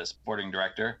charge as sporting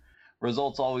director,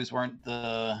 results always weren't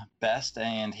the best,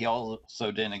 and he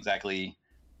also didn't exactly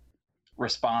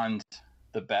respond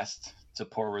the best to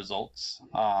poor results.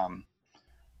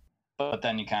 But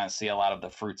then you kind of see a lot of the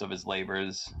fruits of his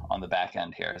labors on the back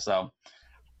end here. So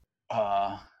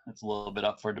it's a little bit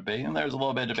up for debate, and there's a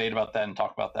little bit of debate about that and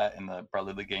talk about that in the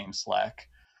Brotherly Game Slack.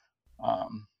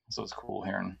 So it's cool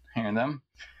hearing them.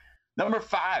 Number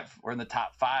 5, we're in the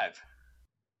top 5.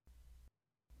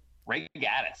 Ray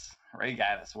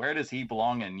Gaddis. Where does he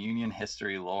belong in Union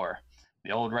history lore?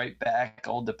 The old right back,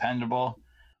 old dependable,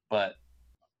 But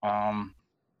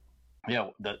yeah,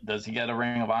 does he get a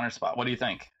Ring of Honor spot? What do you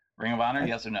think? Ring of Honor,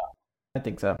 yes or no? I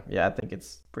think so. Yeah, I think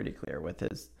it's pretty clear with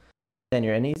his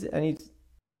tenure, and he's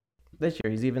this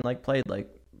year he's even like played like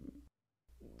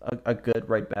a good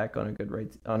right back on a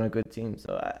good team.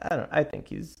 So I think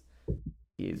he's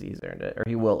earned it, or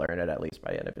he will earn it at least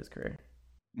by the end of his career.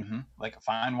 Like a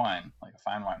fine wine,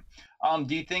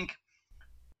 do you think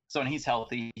so? When he's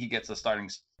healthy, he gets a starting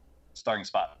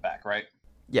spot back, right?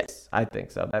 Yes, I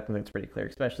think so. I think that's pretty clear,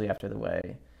 especially after the way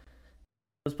he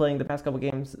was playing the past couple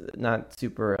games. Not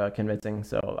super convincing,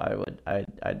 so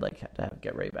I'd like to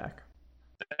get Ray back.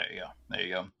 There you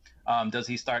go. Does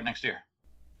he start next year?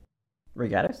 Ray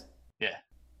Gaddis? Yeah.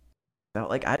 No,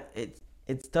 like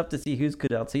it's tough to see who's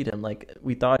could outseed him. Like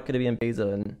we thought it could have been Beza,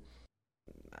 and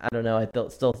I don't know. I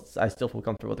still feel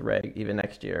comfortable with Ray even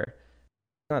next year.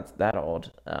 Not that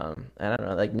old. And I don't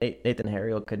know. Like Nathan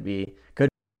Harriel could be a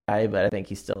guy, but I think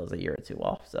he still is a year or two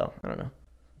off. So I don't know.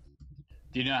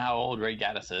 Do you know how old Ray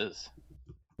Gaddis is?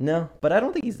 No, but I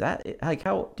don't think he's that. Like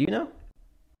how? Do you know?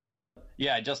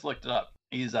 Yeah, I just looked it up.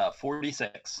 He's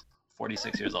 46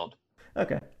 years old.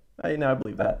 Okay, I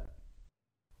believe that.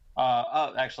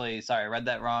 Actually, sorry, I read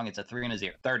that wrong. It's a 3 and a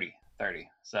 0. 30.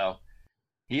 So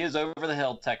he is over the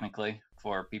hill technically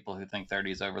for people who think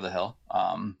 30 is over the hill.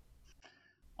 I'm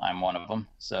one of them.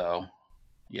 So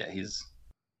yeah,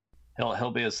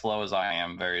 he'll be as slow as I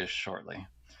am very shortly.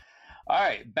 All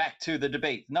right, back to the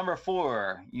debate. Number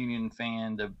 4 Union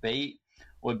fan debate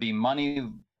would be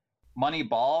money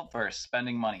ball versus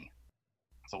spending money.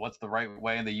 So what's the right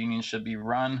way the Union should be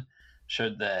run?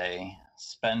 Should they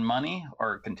spend money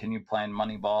or continue playing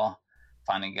money ball,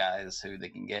 finding guys who they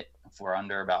can get for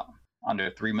under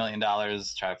 $3 million,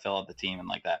 try to fill out the team and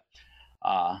like that?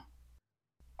 I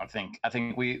think I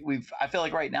feel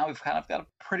like right now we've kind of got a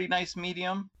pretty nice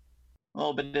medium, a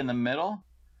little bit in the middle,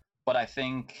 but I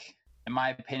think, in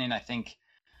my opinion,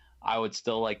 I would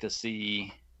still like to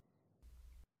see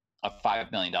a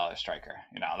 $5 million striker.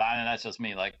 That's just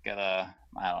me. Like, I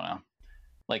don't know,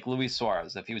 like Luis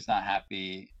Suarez. If he was not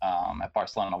happy at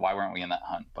Barcelona, why weren't we in that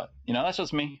hunt? But that's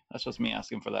just me. That's just me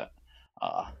asking for that.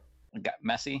 Got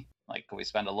Messi. Like, could we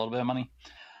spend a little bit of money?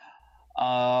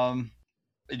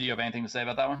 Do you have anything to say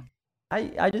about that one?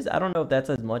 I don't know if that's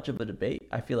as much of a debate.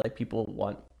 I feel like people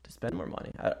want to spend more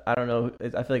money. I don't know.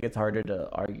 I feel like it's harder to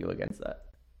argue against that.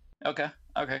 Okay.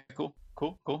 Cool.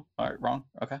 All right. Wrong.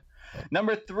 Okay.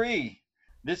 Number 3.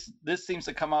 This seems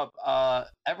to come up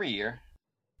every year.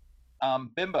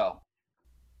 Bimbo.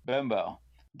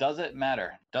 Does it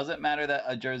matter? Does it matter that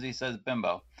a jersey says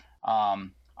Bimbo?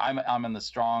 I'm in the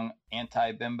strong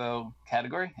anti-Bimbo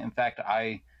category. In fact,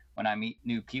 when I meet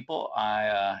new people,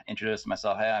 I introduce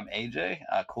myself. Hey, I'm AJ.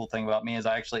 Cool thing about me is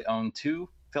I actually own 2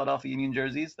 Philadelphia Union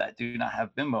jerseys that do not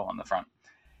have Bimbo on the front.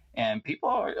 And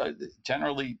people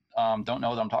generally don't know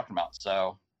what I'm talking about.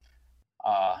 So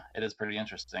it is pretty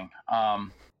interesting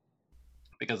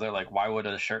because they're like, why would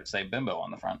a shirt say Bimbo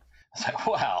on the front? It's like,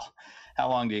 wow, how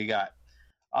long do you got?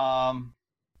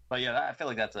 But yeah, I feel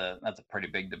like that's a pretty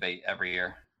big debate every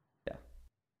year.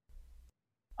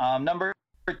 Yeah. Number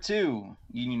 2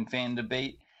 Union fan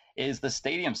debate is the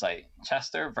stadium site,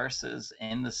 Chester versus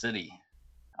in the city.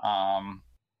 I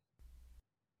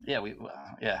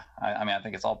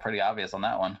think it's all pretty obvious on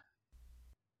that one.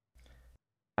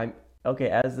 I'm okay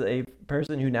as a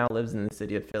person who now lives in the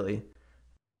city of Philly.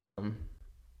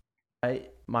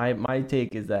 My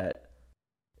take is that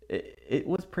it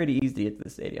was pretty easy to get to the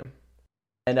stadium,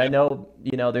 and I know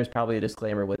there's probably a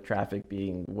disclaimer with traffic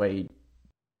being way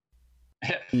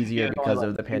easier because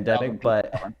of the pandemic,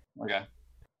 but okay.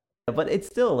 But it's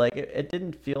still like it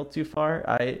didn't feel too far.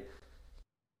 It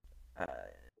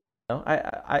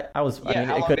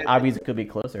could be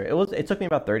closer. It took me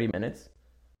about 30 minutes.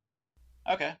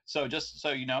 Okay, so just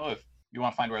so you know, if you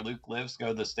want to find where Luke lives, go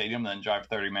to the stadium, then drive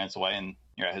 30 minutes away, and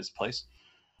you're at his place.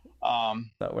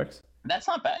 That works. That's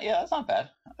not bad. Yeah, that's not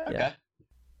bad. Okay, yeah.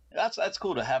 That's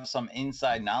cool to have some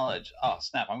inside knowledge. Oh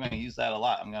snap! I'm going to use that a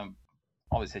lot. I'm going to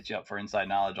always hit you up for inside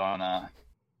knowledge on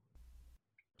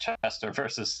Chester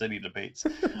versus city debates.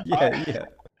 Yeah.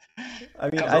 I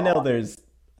mean, I know there's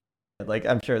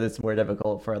I'm sure it's more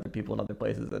difficult for other people in other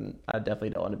places, and I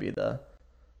definitely don't want to be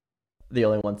the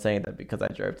only one saying that because I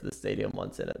drove to the stadium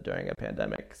once during a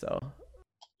pandemic. So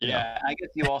yeah, I guess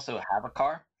you also have a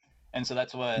car, and so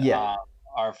that's what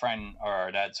our friend or our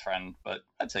dad's friend, but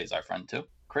I'd say he's our friend too,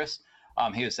 Chris.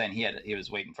 He was saying he was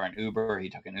waiting for an Uber. He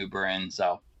took an Uber in,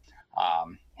 so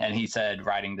and he said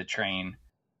riding the train.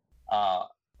 How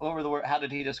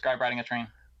did he describe riding a train?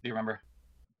 Do you remember?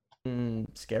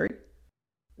 Scary.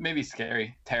 Maybe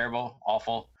scary, terrible,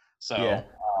 awful. So yeah.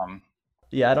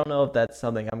 Yeah, I don't know if that's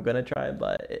something I'm gonna try,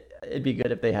 but it'd be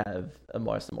good if they have some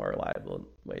more reliable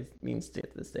means to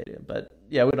get to the stadium. But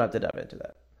yeah, we don't have to dive into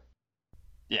that.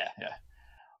 Yeah, yeah.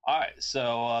 All right,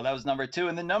 so that was number 2,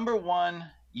 and the number 1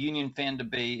 Union fan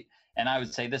debate, and I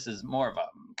would say this is more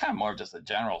of just a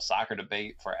general soccer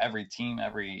debate for every team,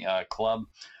 every club.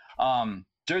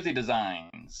 Jersey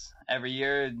designs. Every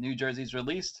year, new jerseys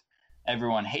released.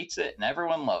 Everyone hates it and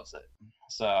everyone loves it.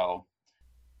 So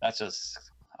that's just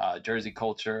jersey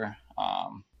culture.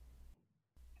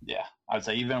 Yeah, I would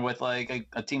say even with like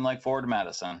a team like Forward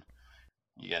Madison,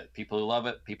 you get people who love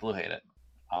it, people who hate it.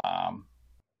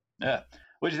 Yeah.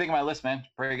 What do you think of my list, man?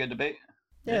 Pretty good debate.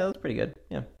 Yeah, that was pretty good.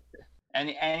 Yeah.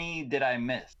 Any did I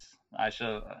miss? I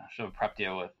should have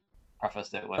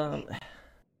prefaced it with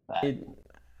that.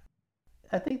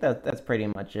 I think that's pretty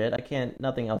much it.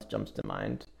 Nothing else jumps to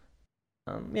mind.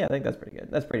 Yeah, I think that's pretty good.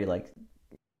 That's pretty like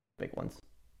big ones.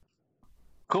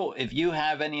 Cool. If you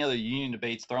have any other Union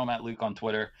debates, throw them at Luke on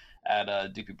Twitter at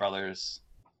Doopy Brothers.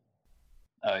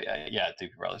 Yeah,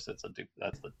 Doopy Brothers. That's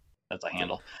a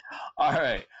handle. All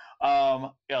right.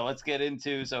 Yeah, let's get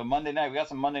into Monday night. We got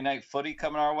some Monday night footy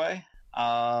coming our way.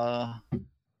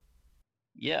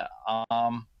 Yeah.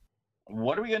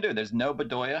 What are we gonna do? There's no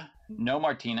Bedoya, no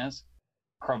Martinez.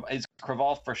 Is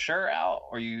Craval for sure out,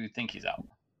 or you think he's out?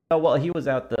 Oh well, he was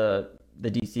out the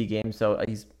DC game, so I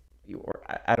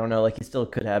don't know. Like he still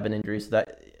could have an injury, so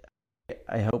that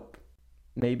I hope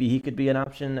maybe he could be an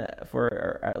option for,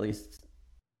 or at least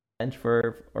bench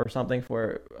for or something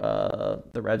for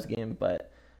the Revs game.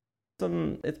 But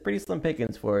it's pretty slim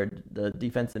pickings for the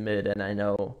defensive mid, and I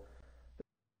know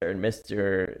they're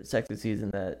Mr. Sexy Season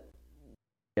that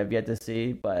we have yet to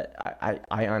see, but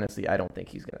I honestly I don't think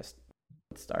he's gonna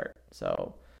start.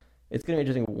 So it's gonna be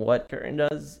interesting what Curtin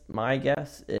does. My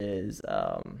guess is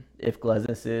if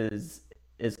Glesnes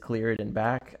is cleared and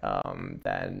back,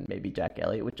 then maybe Jack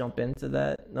Elliott would jump into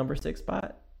that number 6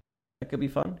 spot. That could be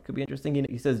fun. Could be interesting.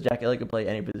 He says Jack Elliott could play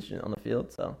any position on the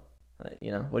field. So, what do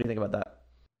you think about that?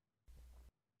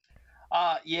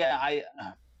 Yeah,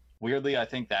 weirdly I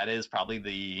think that is probably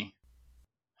the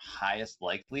highest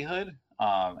likelihood.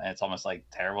 And it's almost like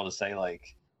terrible to say, like,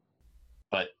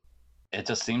 but it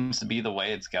just seems to be the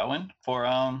way it's going for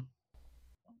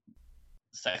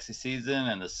Sexy Season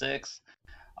and the 6.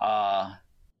 Yeah.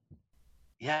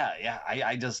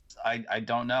 I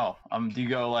don't know. Do you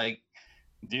go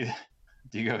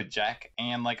Jack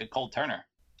and like a Cole Turner,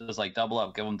 just like double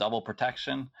up, give him double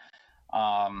protection?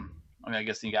 I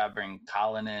guess you gotta bring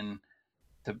Colin in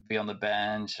to be on the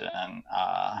bench, and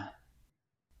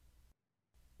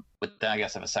but then I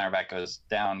guess if a center back goes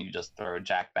down, you just throw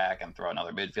Jack back and throw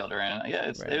another midfielder in. Yeah,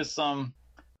 right. There's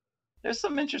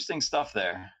some interesting stuff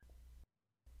there.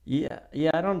 Yeah,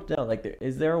 I don't know. Like,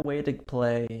 is there a way to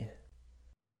play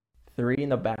 3 in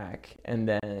the back and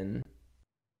then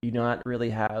you not really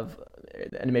have,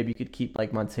 and maybe you could keep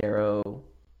like Montero,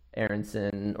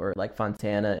 Aronson, or like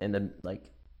Fontana in the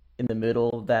middle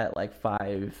of that like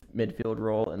 5 midfield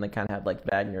role, and then kind of have like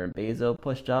Wagner and Bezo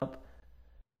pushed up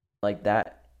like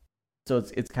that. So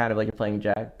it's kind of like you're playing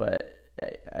Jack, but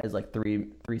as like three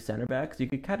center backs. You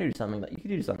could kind of do something like you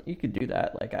could do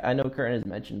that. Like I know Curtin has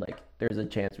mentioned like there's a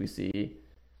chance we see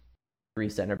 3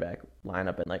 center back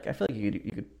lineup, and like I feel like you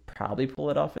could probably pull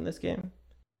it off in this game.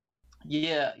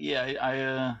 Yeah,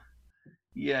 I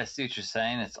see what you're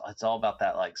saying. It's all about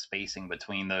that like spacing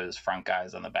between those front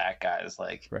guys and the back guys.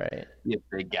 Like, right, you have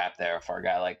a big gap there for a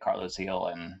guy like Carlos Heel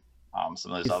and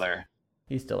some of those other.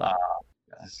 He's still out,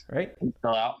 guys. Right? He's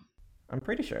still out. I'm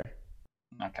pretty sure.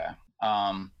 Okay.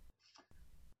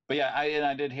 But yeah,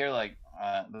 I did hear like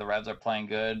the Revs are playing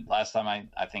good. Last time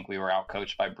I think we were out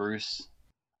coached by Bruce.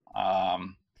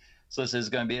 So this is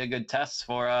going to be a good test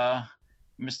for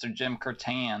Mr. Jim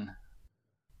Curtan.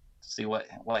 See what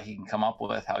he can come up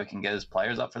with, how he can get his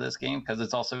players up for this game, because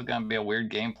it's also going to be a weird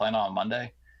game playing on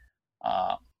Monday.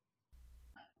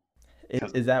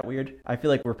 Is that weird? I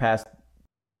feel like we're past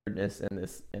weirdness in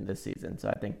this season, so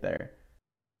I think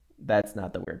that's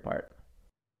not the weird part.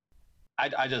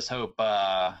 I just hope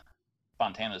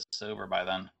Fontana's sober by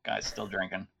then. Guy's still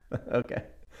drinking. Okay.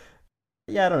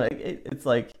 Yeah, I don't know. It's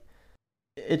like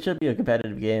it should be a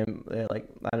competitive game. Like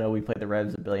I know we played the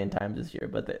Revs a billion times this year,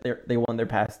 but they won their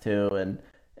past 2, and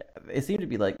they seem to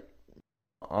be like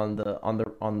on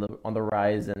the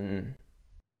rise in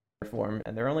form,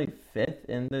 and they're only 5th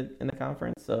in the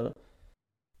conference. So,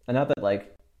 and not that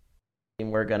like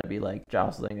we're gonna be like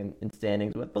jostling in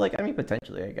standings with, but like I mean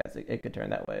potentially I guess it could turn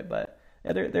that way. But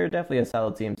yeah, they're definitely a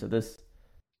solid team. So this is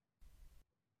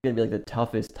gonna be like the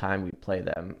toughest time we play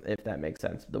them, if that makes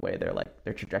sense. The way their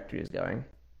trajectory is going.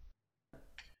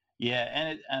 Yeah,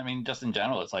 and I mean, just in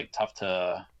general, it's like tough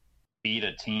to beat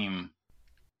a team.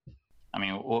 I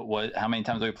mean, how many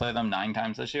times have we played them? 9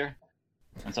 times this year,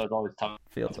 and so it's always tough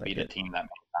Feels to like beat a it. team that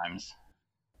many times.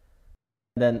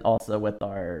 And then also with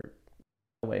the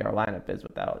way our lineup is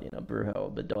without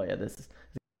Brujo, Bedoya, this is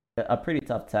a pretty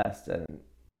tough test, and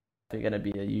it's going to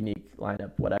be a unique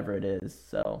lineup, whatever it is.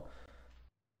 So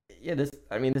yeah, this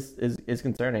is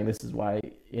concerning. This is why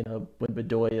when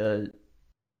Bedoya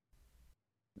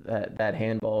that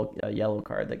handball yellow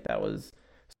card, like that was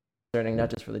concerning, not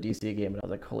just for the DC game, but I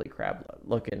was like, holy crap,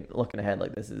 looking ahead,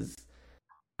 like this is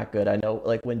not good. I know,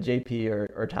 like when JP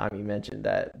or Tommy mentioned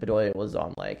that Bedoya was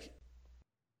on like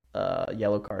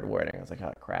yellow card warning, I was like,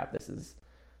 oh crap, this is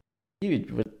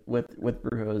huge with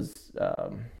Brujo's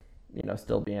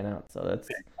still being out. So that's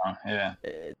yeah,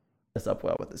 it sets up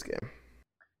well with this game.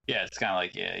 Yeah, it's kind of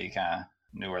like you kind of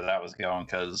knew where that was going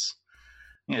because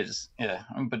I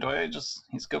mean, Bedoya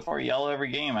he's good for a yellow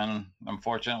every game, and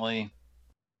unfortunately,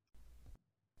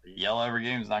 yellow every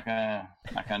game is not gonna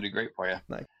do great for you.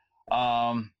 Like,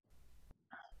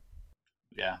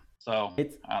 yeah. So I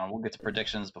don't know. We'll get to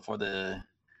predictions before the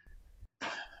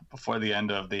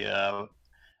end of the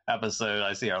episode.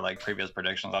 I see our like previous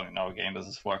predictions. I don't know what game this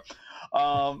is for.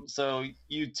 So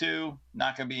U2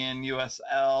 not gonna be in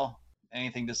USL.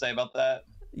 Anything to say about that?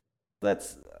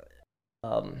 That's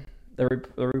the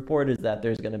report is that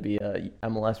there's going to be a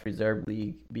MLS Reserve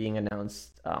League being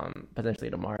announced potentially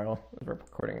tomorrow. We're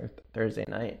recording Thursday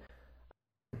night,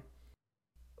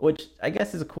 which I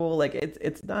guess is cool. Like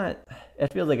it's not.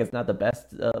 It feels like it's not the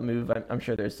best move. I'm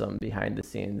sure there's some behind the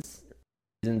scenes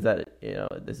reasons that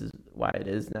this is why it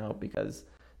is now, because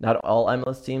not all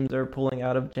MLS teams are pulling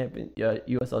out of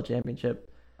USL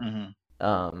Championship. Mm-hmm.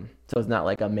 So it's not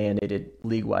like a mandated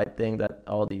league-wide thing that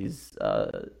all these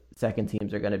second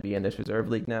teams are going to be in this reserve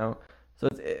league now. So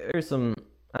there's some,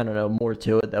 I don't know, more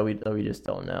to it that we just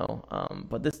don't know.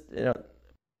 But this,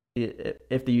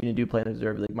 if the Union do play in the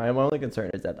reserve league, my only concern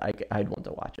is that I'd want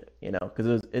to watch it,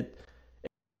 because it's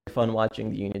fun watching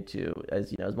the Union too.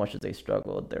 As as much as they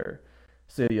struggled, they're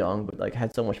so young, but like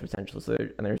had so much potential. So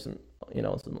there's some,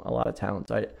 a lot of talent.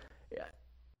 So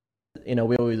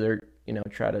we always are,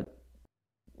 try to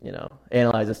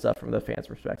analyze the stuff from the fans'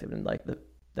 perspective, and like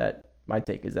that my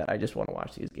take is that I just want to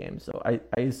watch these games. So I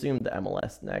assume the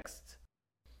MLS next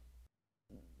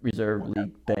reserve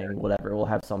league thing, whatever, will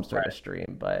have some sort of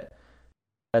stream, but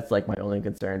that's like my only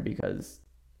concern because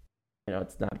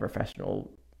it's not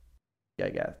professional. I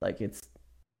guess like it's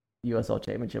USL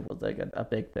Championship was like a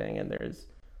big thing, and there's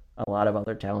a lot of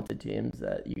other talented teams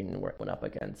that Union went up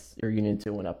against, or Union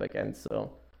 2 went up against.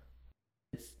 So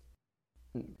it's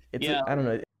I don't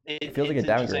know. It feels like a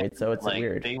downgrade, so it's like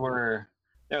weird.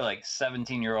 They're like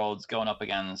 17-year-olds going up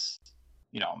against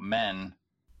men,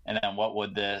 and then what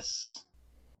would this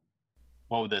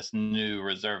new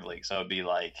reserve league? So it'd be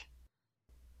like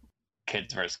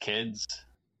kids versus kids,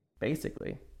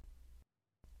 basically.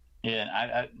 Yeah,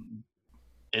 I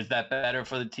is that better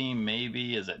for the team?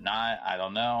 Maybe. Is it not? I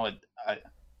don't know. I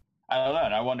don't know,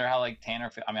 and I wonder how like Tanner.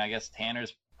 I mean, I guess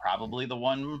Tanner's probably the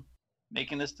one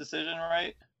making this decision,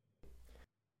 right?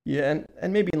 Yeah,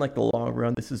 and maybe in like the long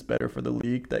run, this is better for the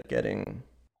league that getting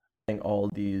all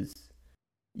these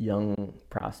young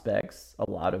prospects a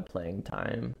lot of playing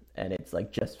time, and it's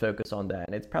like just focus on that.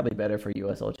 And it's probably better for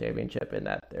USL Championship in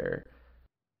that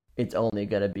it's only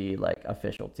gonna be like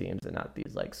official teams and not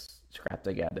these like scrap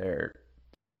together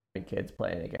kids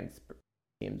playing against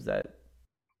teams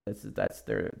that's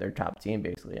their top team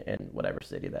basically in whatever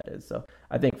city that is. So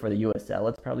I think for the USL,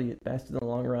 it's probably best in the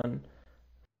long run.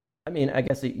 I mean, I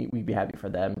guess we'd be happy for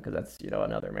them because that's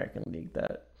another American league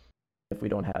that if we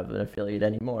don't have an affiliate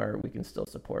anymore, we can still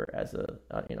support as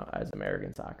as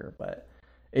American soccer. But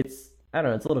I don't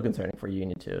know, it's a little concerning for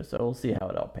Union too. So we'll see how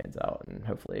it all pans out, and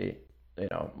hopefully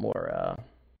more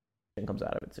comes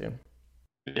out of it soon.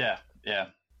 Yeah.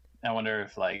 I wonder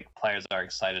if like players are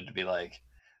excited to be like,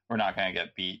 we're not going to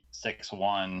get beat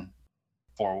 6-1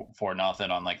 for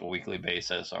nothing on like a weekly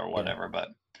basis or whatever. Yeah. But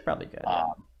probably good.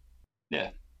 Yeah.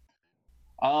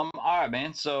 All right,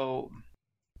 man. So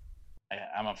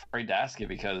I'm afraid to ask you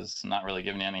because I'm not really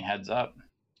giving you any heads up.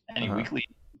 Any weekly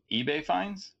eBay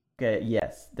finds? Okay.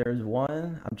 Yes, there's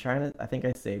one. I think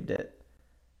I saved it.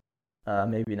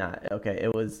 Maybe not. Okay.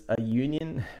 It was a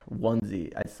Union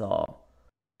onesie I saw.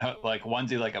 Like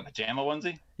onesie, like a pajama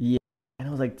onesie? Yeah. And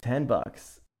it was like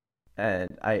 $10.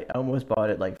 And I almost bought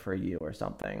it like for you or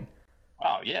something.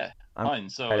 Oh, yeah.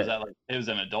 And so is that like, it was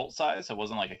an adult size? It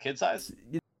wasn't like a kid size?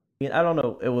 I mean, I don't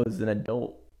know. It was an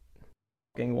adult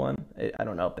one. I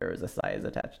don't know if there was a size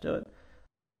attached to it.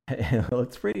 It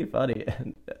looks pretty funny.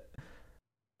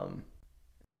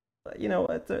 But,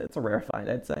 it's a rare find,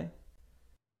 I'd say.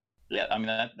 Yeah, I mean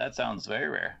that sounds very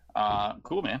rare.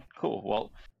 Cool, man. Cool.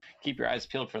 Well, keep your eyes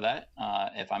peeled for that.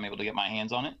 If I'm able to get my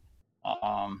hands on it.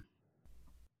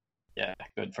 Yeah,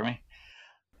 good for me.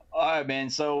 All right, man.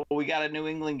 So we got a New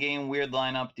England game, weird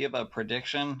lineup. Do you have a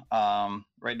prediction?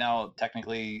 Right now,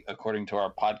 technically, according to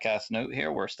our podcast note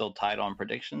here, we're still tied on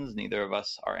predictions. Neither of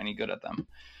us are any good at them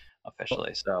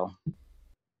officially. So,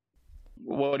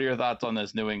 what are your thoughts on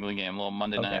this New England game? A little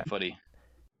Monday night footy.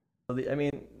 So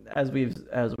as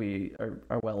we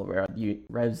are well aware,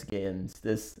 Revs games,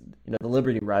 the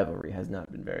Liberty rivalry has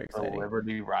not been very exciting. The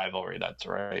Liberty rivalry, that's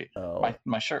right. So,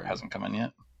 my shirt hasn't come in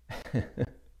yet.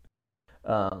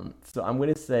 So I'm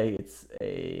going to say it's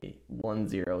a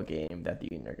 1-0 game that the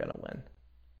Union are going to win.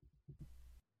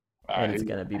 It's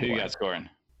going to be who you got scoring?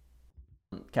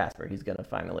 Casper. He's going to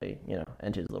finally,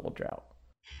 end his little drought.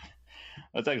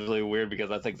 That's actually weird because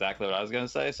that's exactly what I was going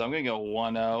to say. So I'm going to go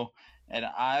 1-0, and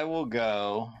I will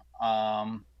go.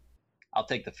 I'll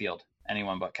take the field.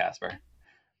 Anyone but Casper.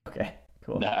 Okay,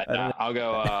 cool. No, I'll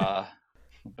go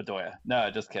Bedoya. No,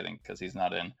 just kidding, because he's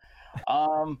not in.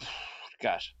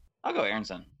 Gosh, I'll go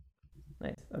Aronson.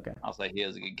 Nice. Okay. I'll say he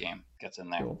has a good game. Gets in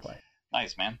there. Cool play.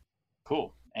 Nice, man.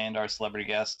 Cool. And our celebrity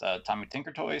guest, Tommy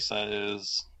Tinkertoy,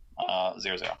 says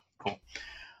 0-0. Cool.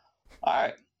 All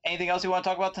right. Anything else you want to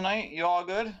talk about tonight? You all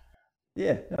good?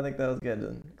 Yeah, I think that was good.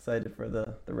 I'm excited for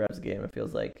the Revs game. It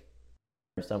feels like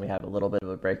first time we have a little bit of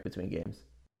a break between games.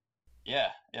 Yeah,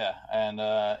 and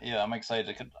I'm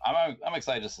excited. I'm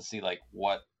excited just to see like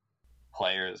what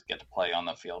players get to play on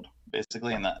the field,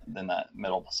 basically in that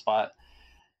middle spot.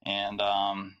 And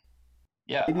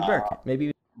maybe Burke.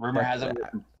 Maybe rumor has it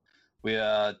we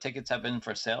tickets have been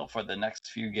for sale for the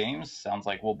next few games. Sounds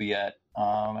like we'll be at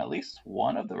least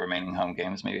one of the remaining home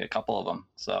games, maybe a couple of them.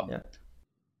 So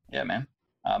yeah, man.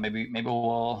 Maybe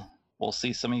we'll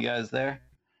see some of you guys there.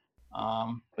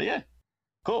 But yeah,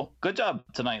 cool. Good job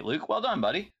tonight, Luke. Well done,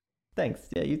 buddy. Thanks.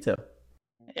 Yeah, you too.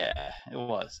 Yeah, it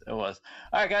was. All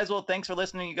right, guys. Well, thanks for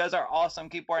listening. You guys are awesome.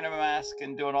 Keep wearing a mask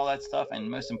and doing all that stuff. And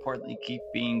most importantly, keep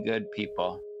being good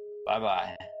people.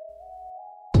 Bye-bye.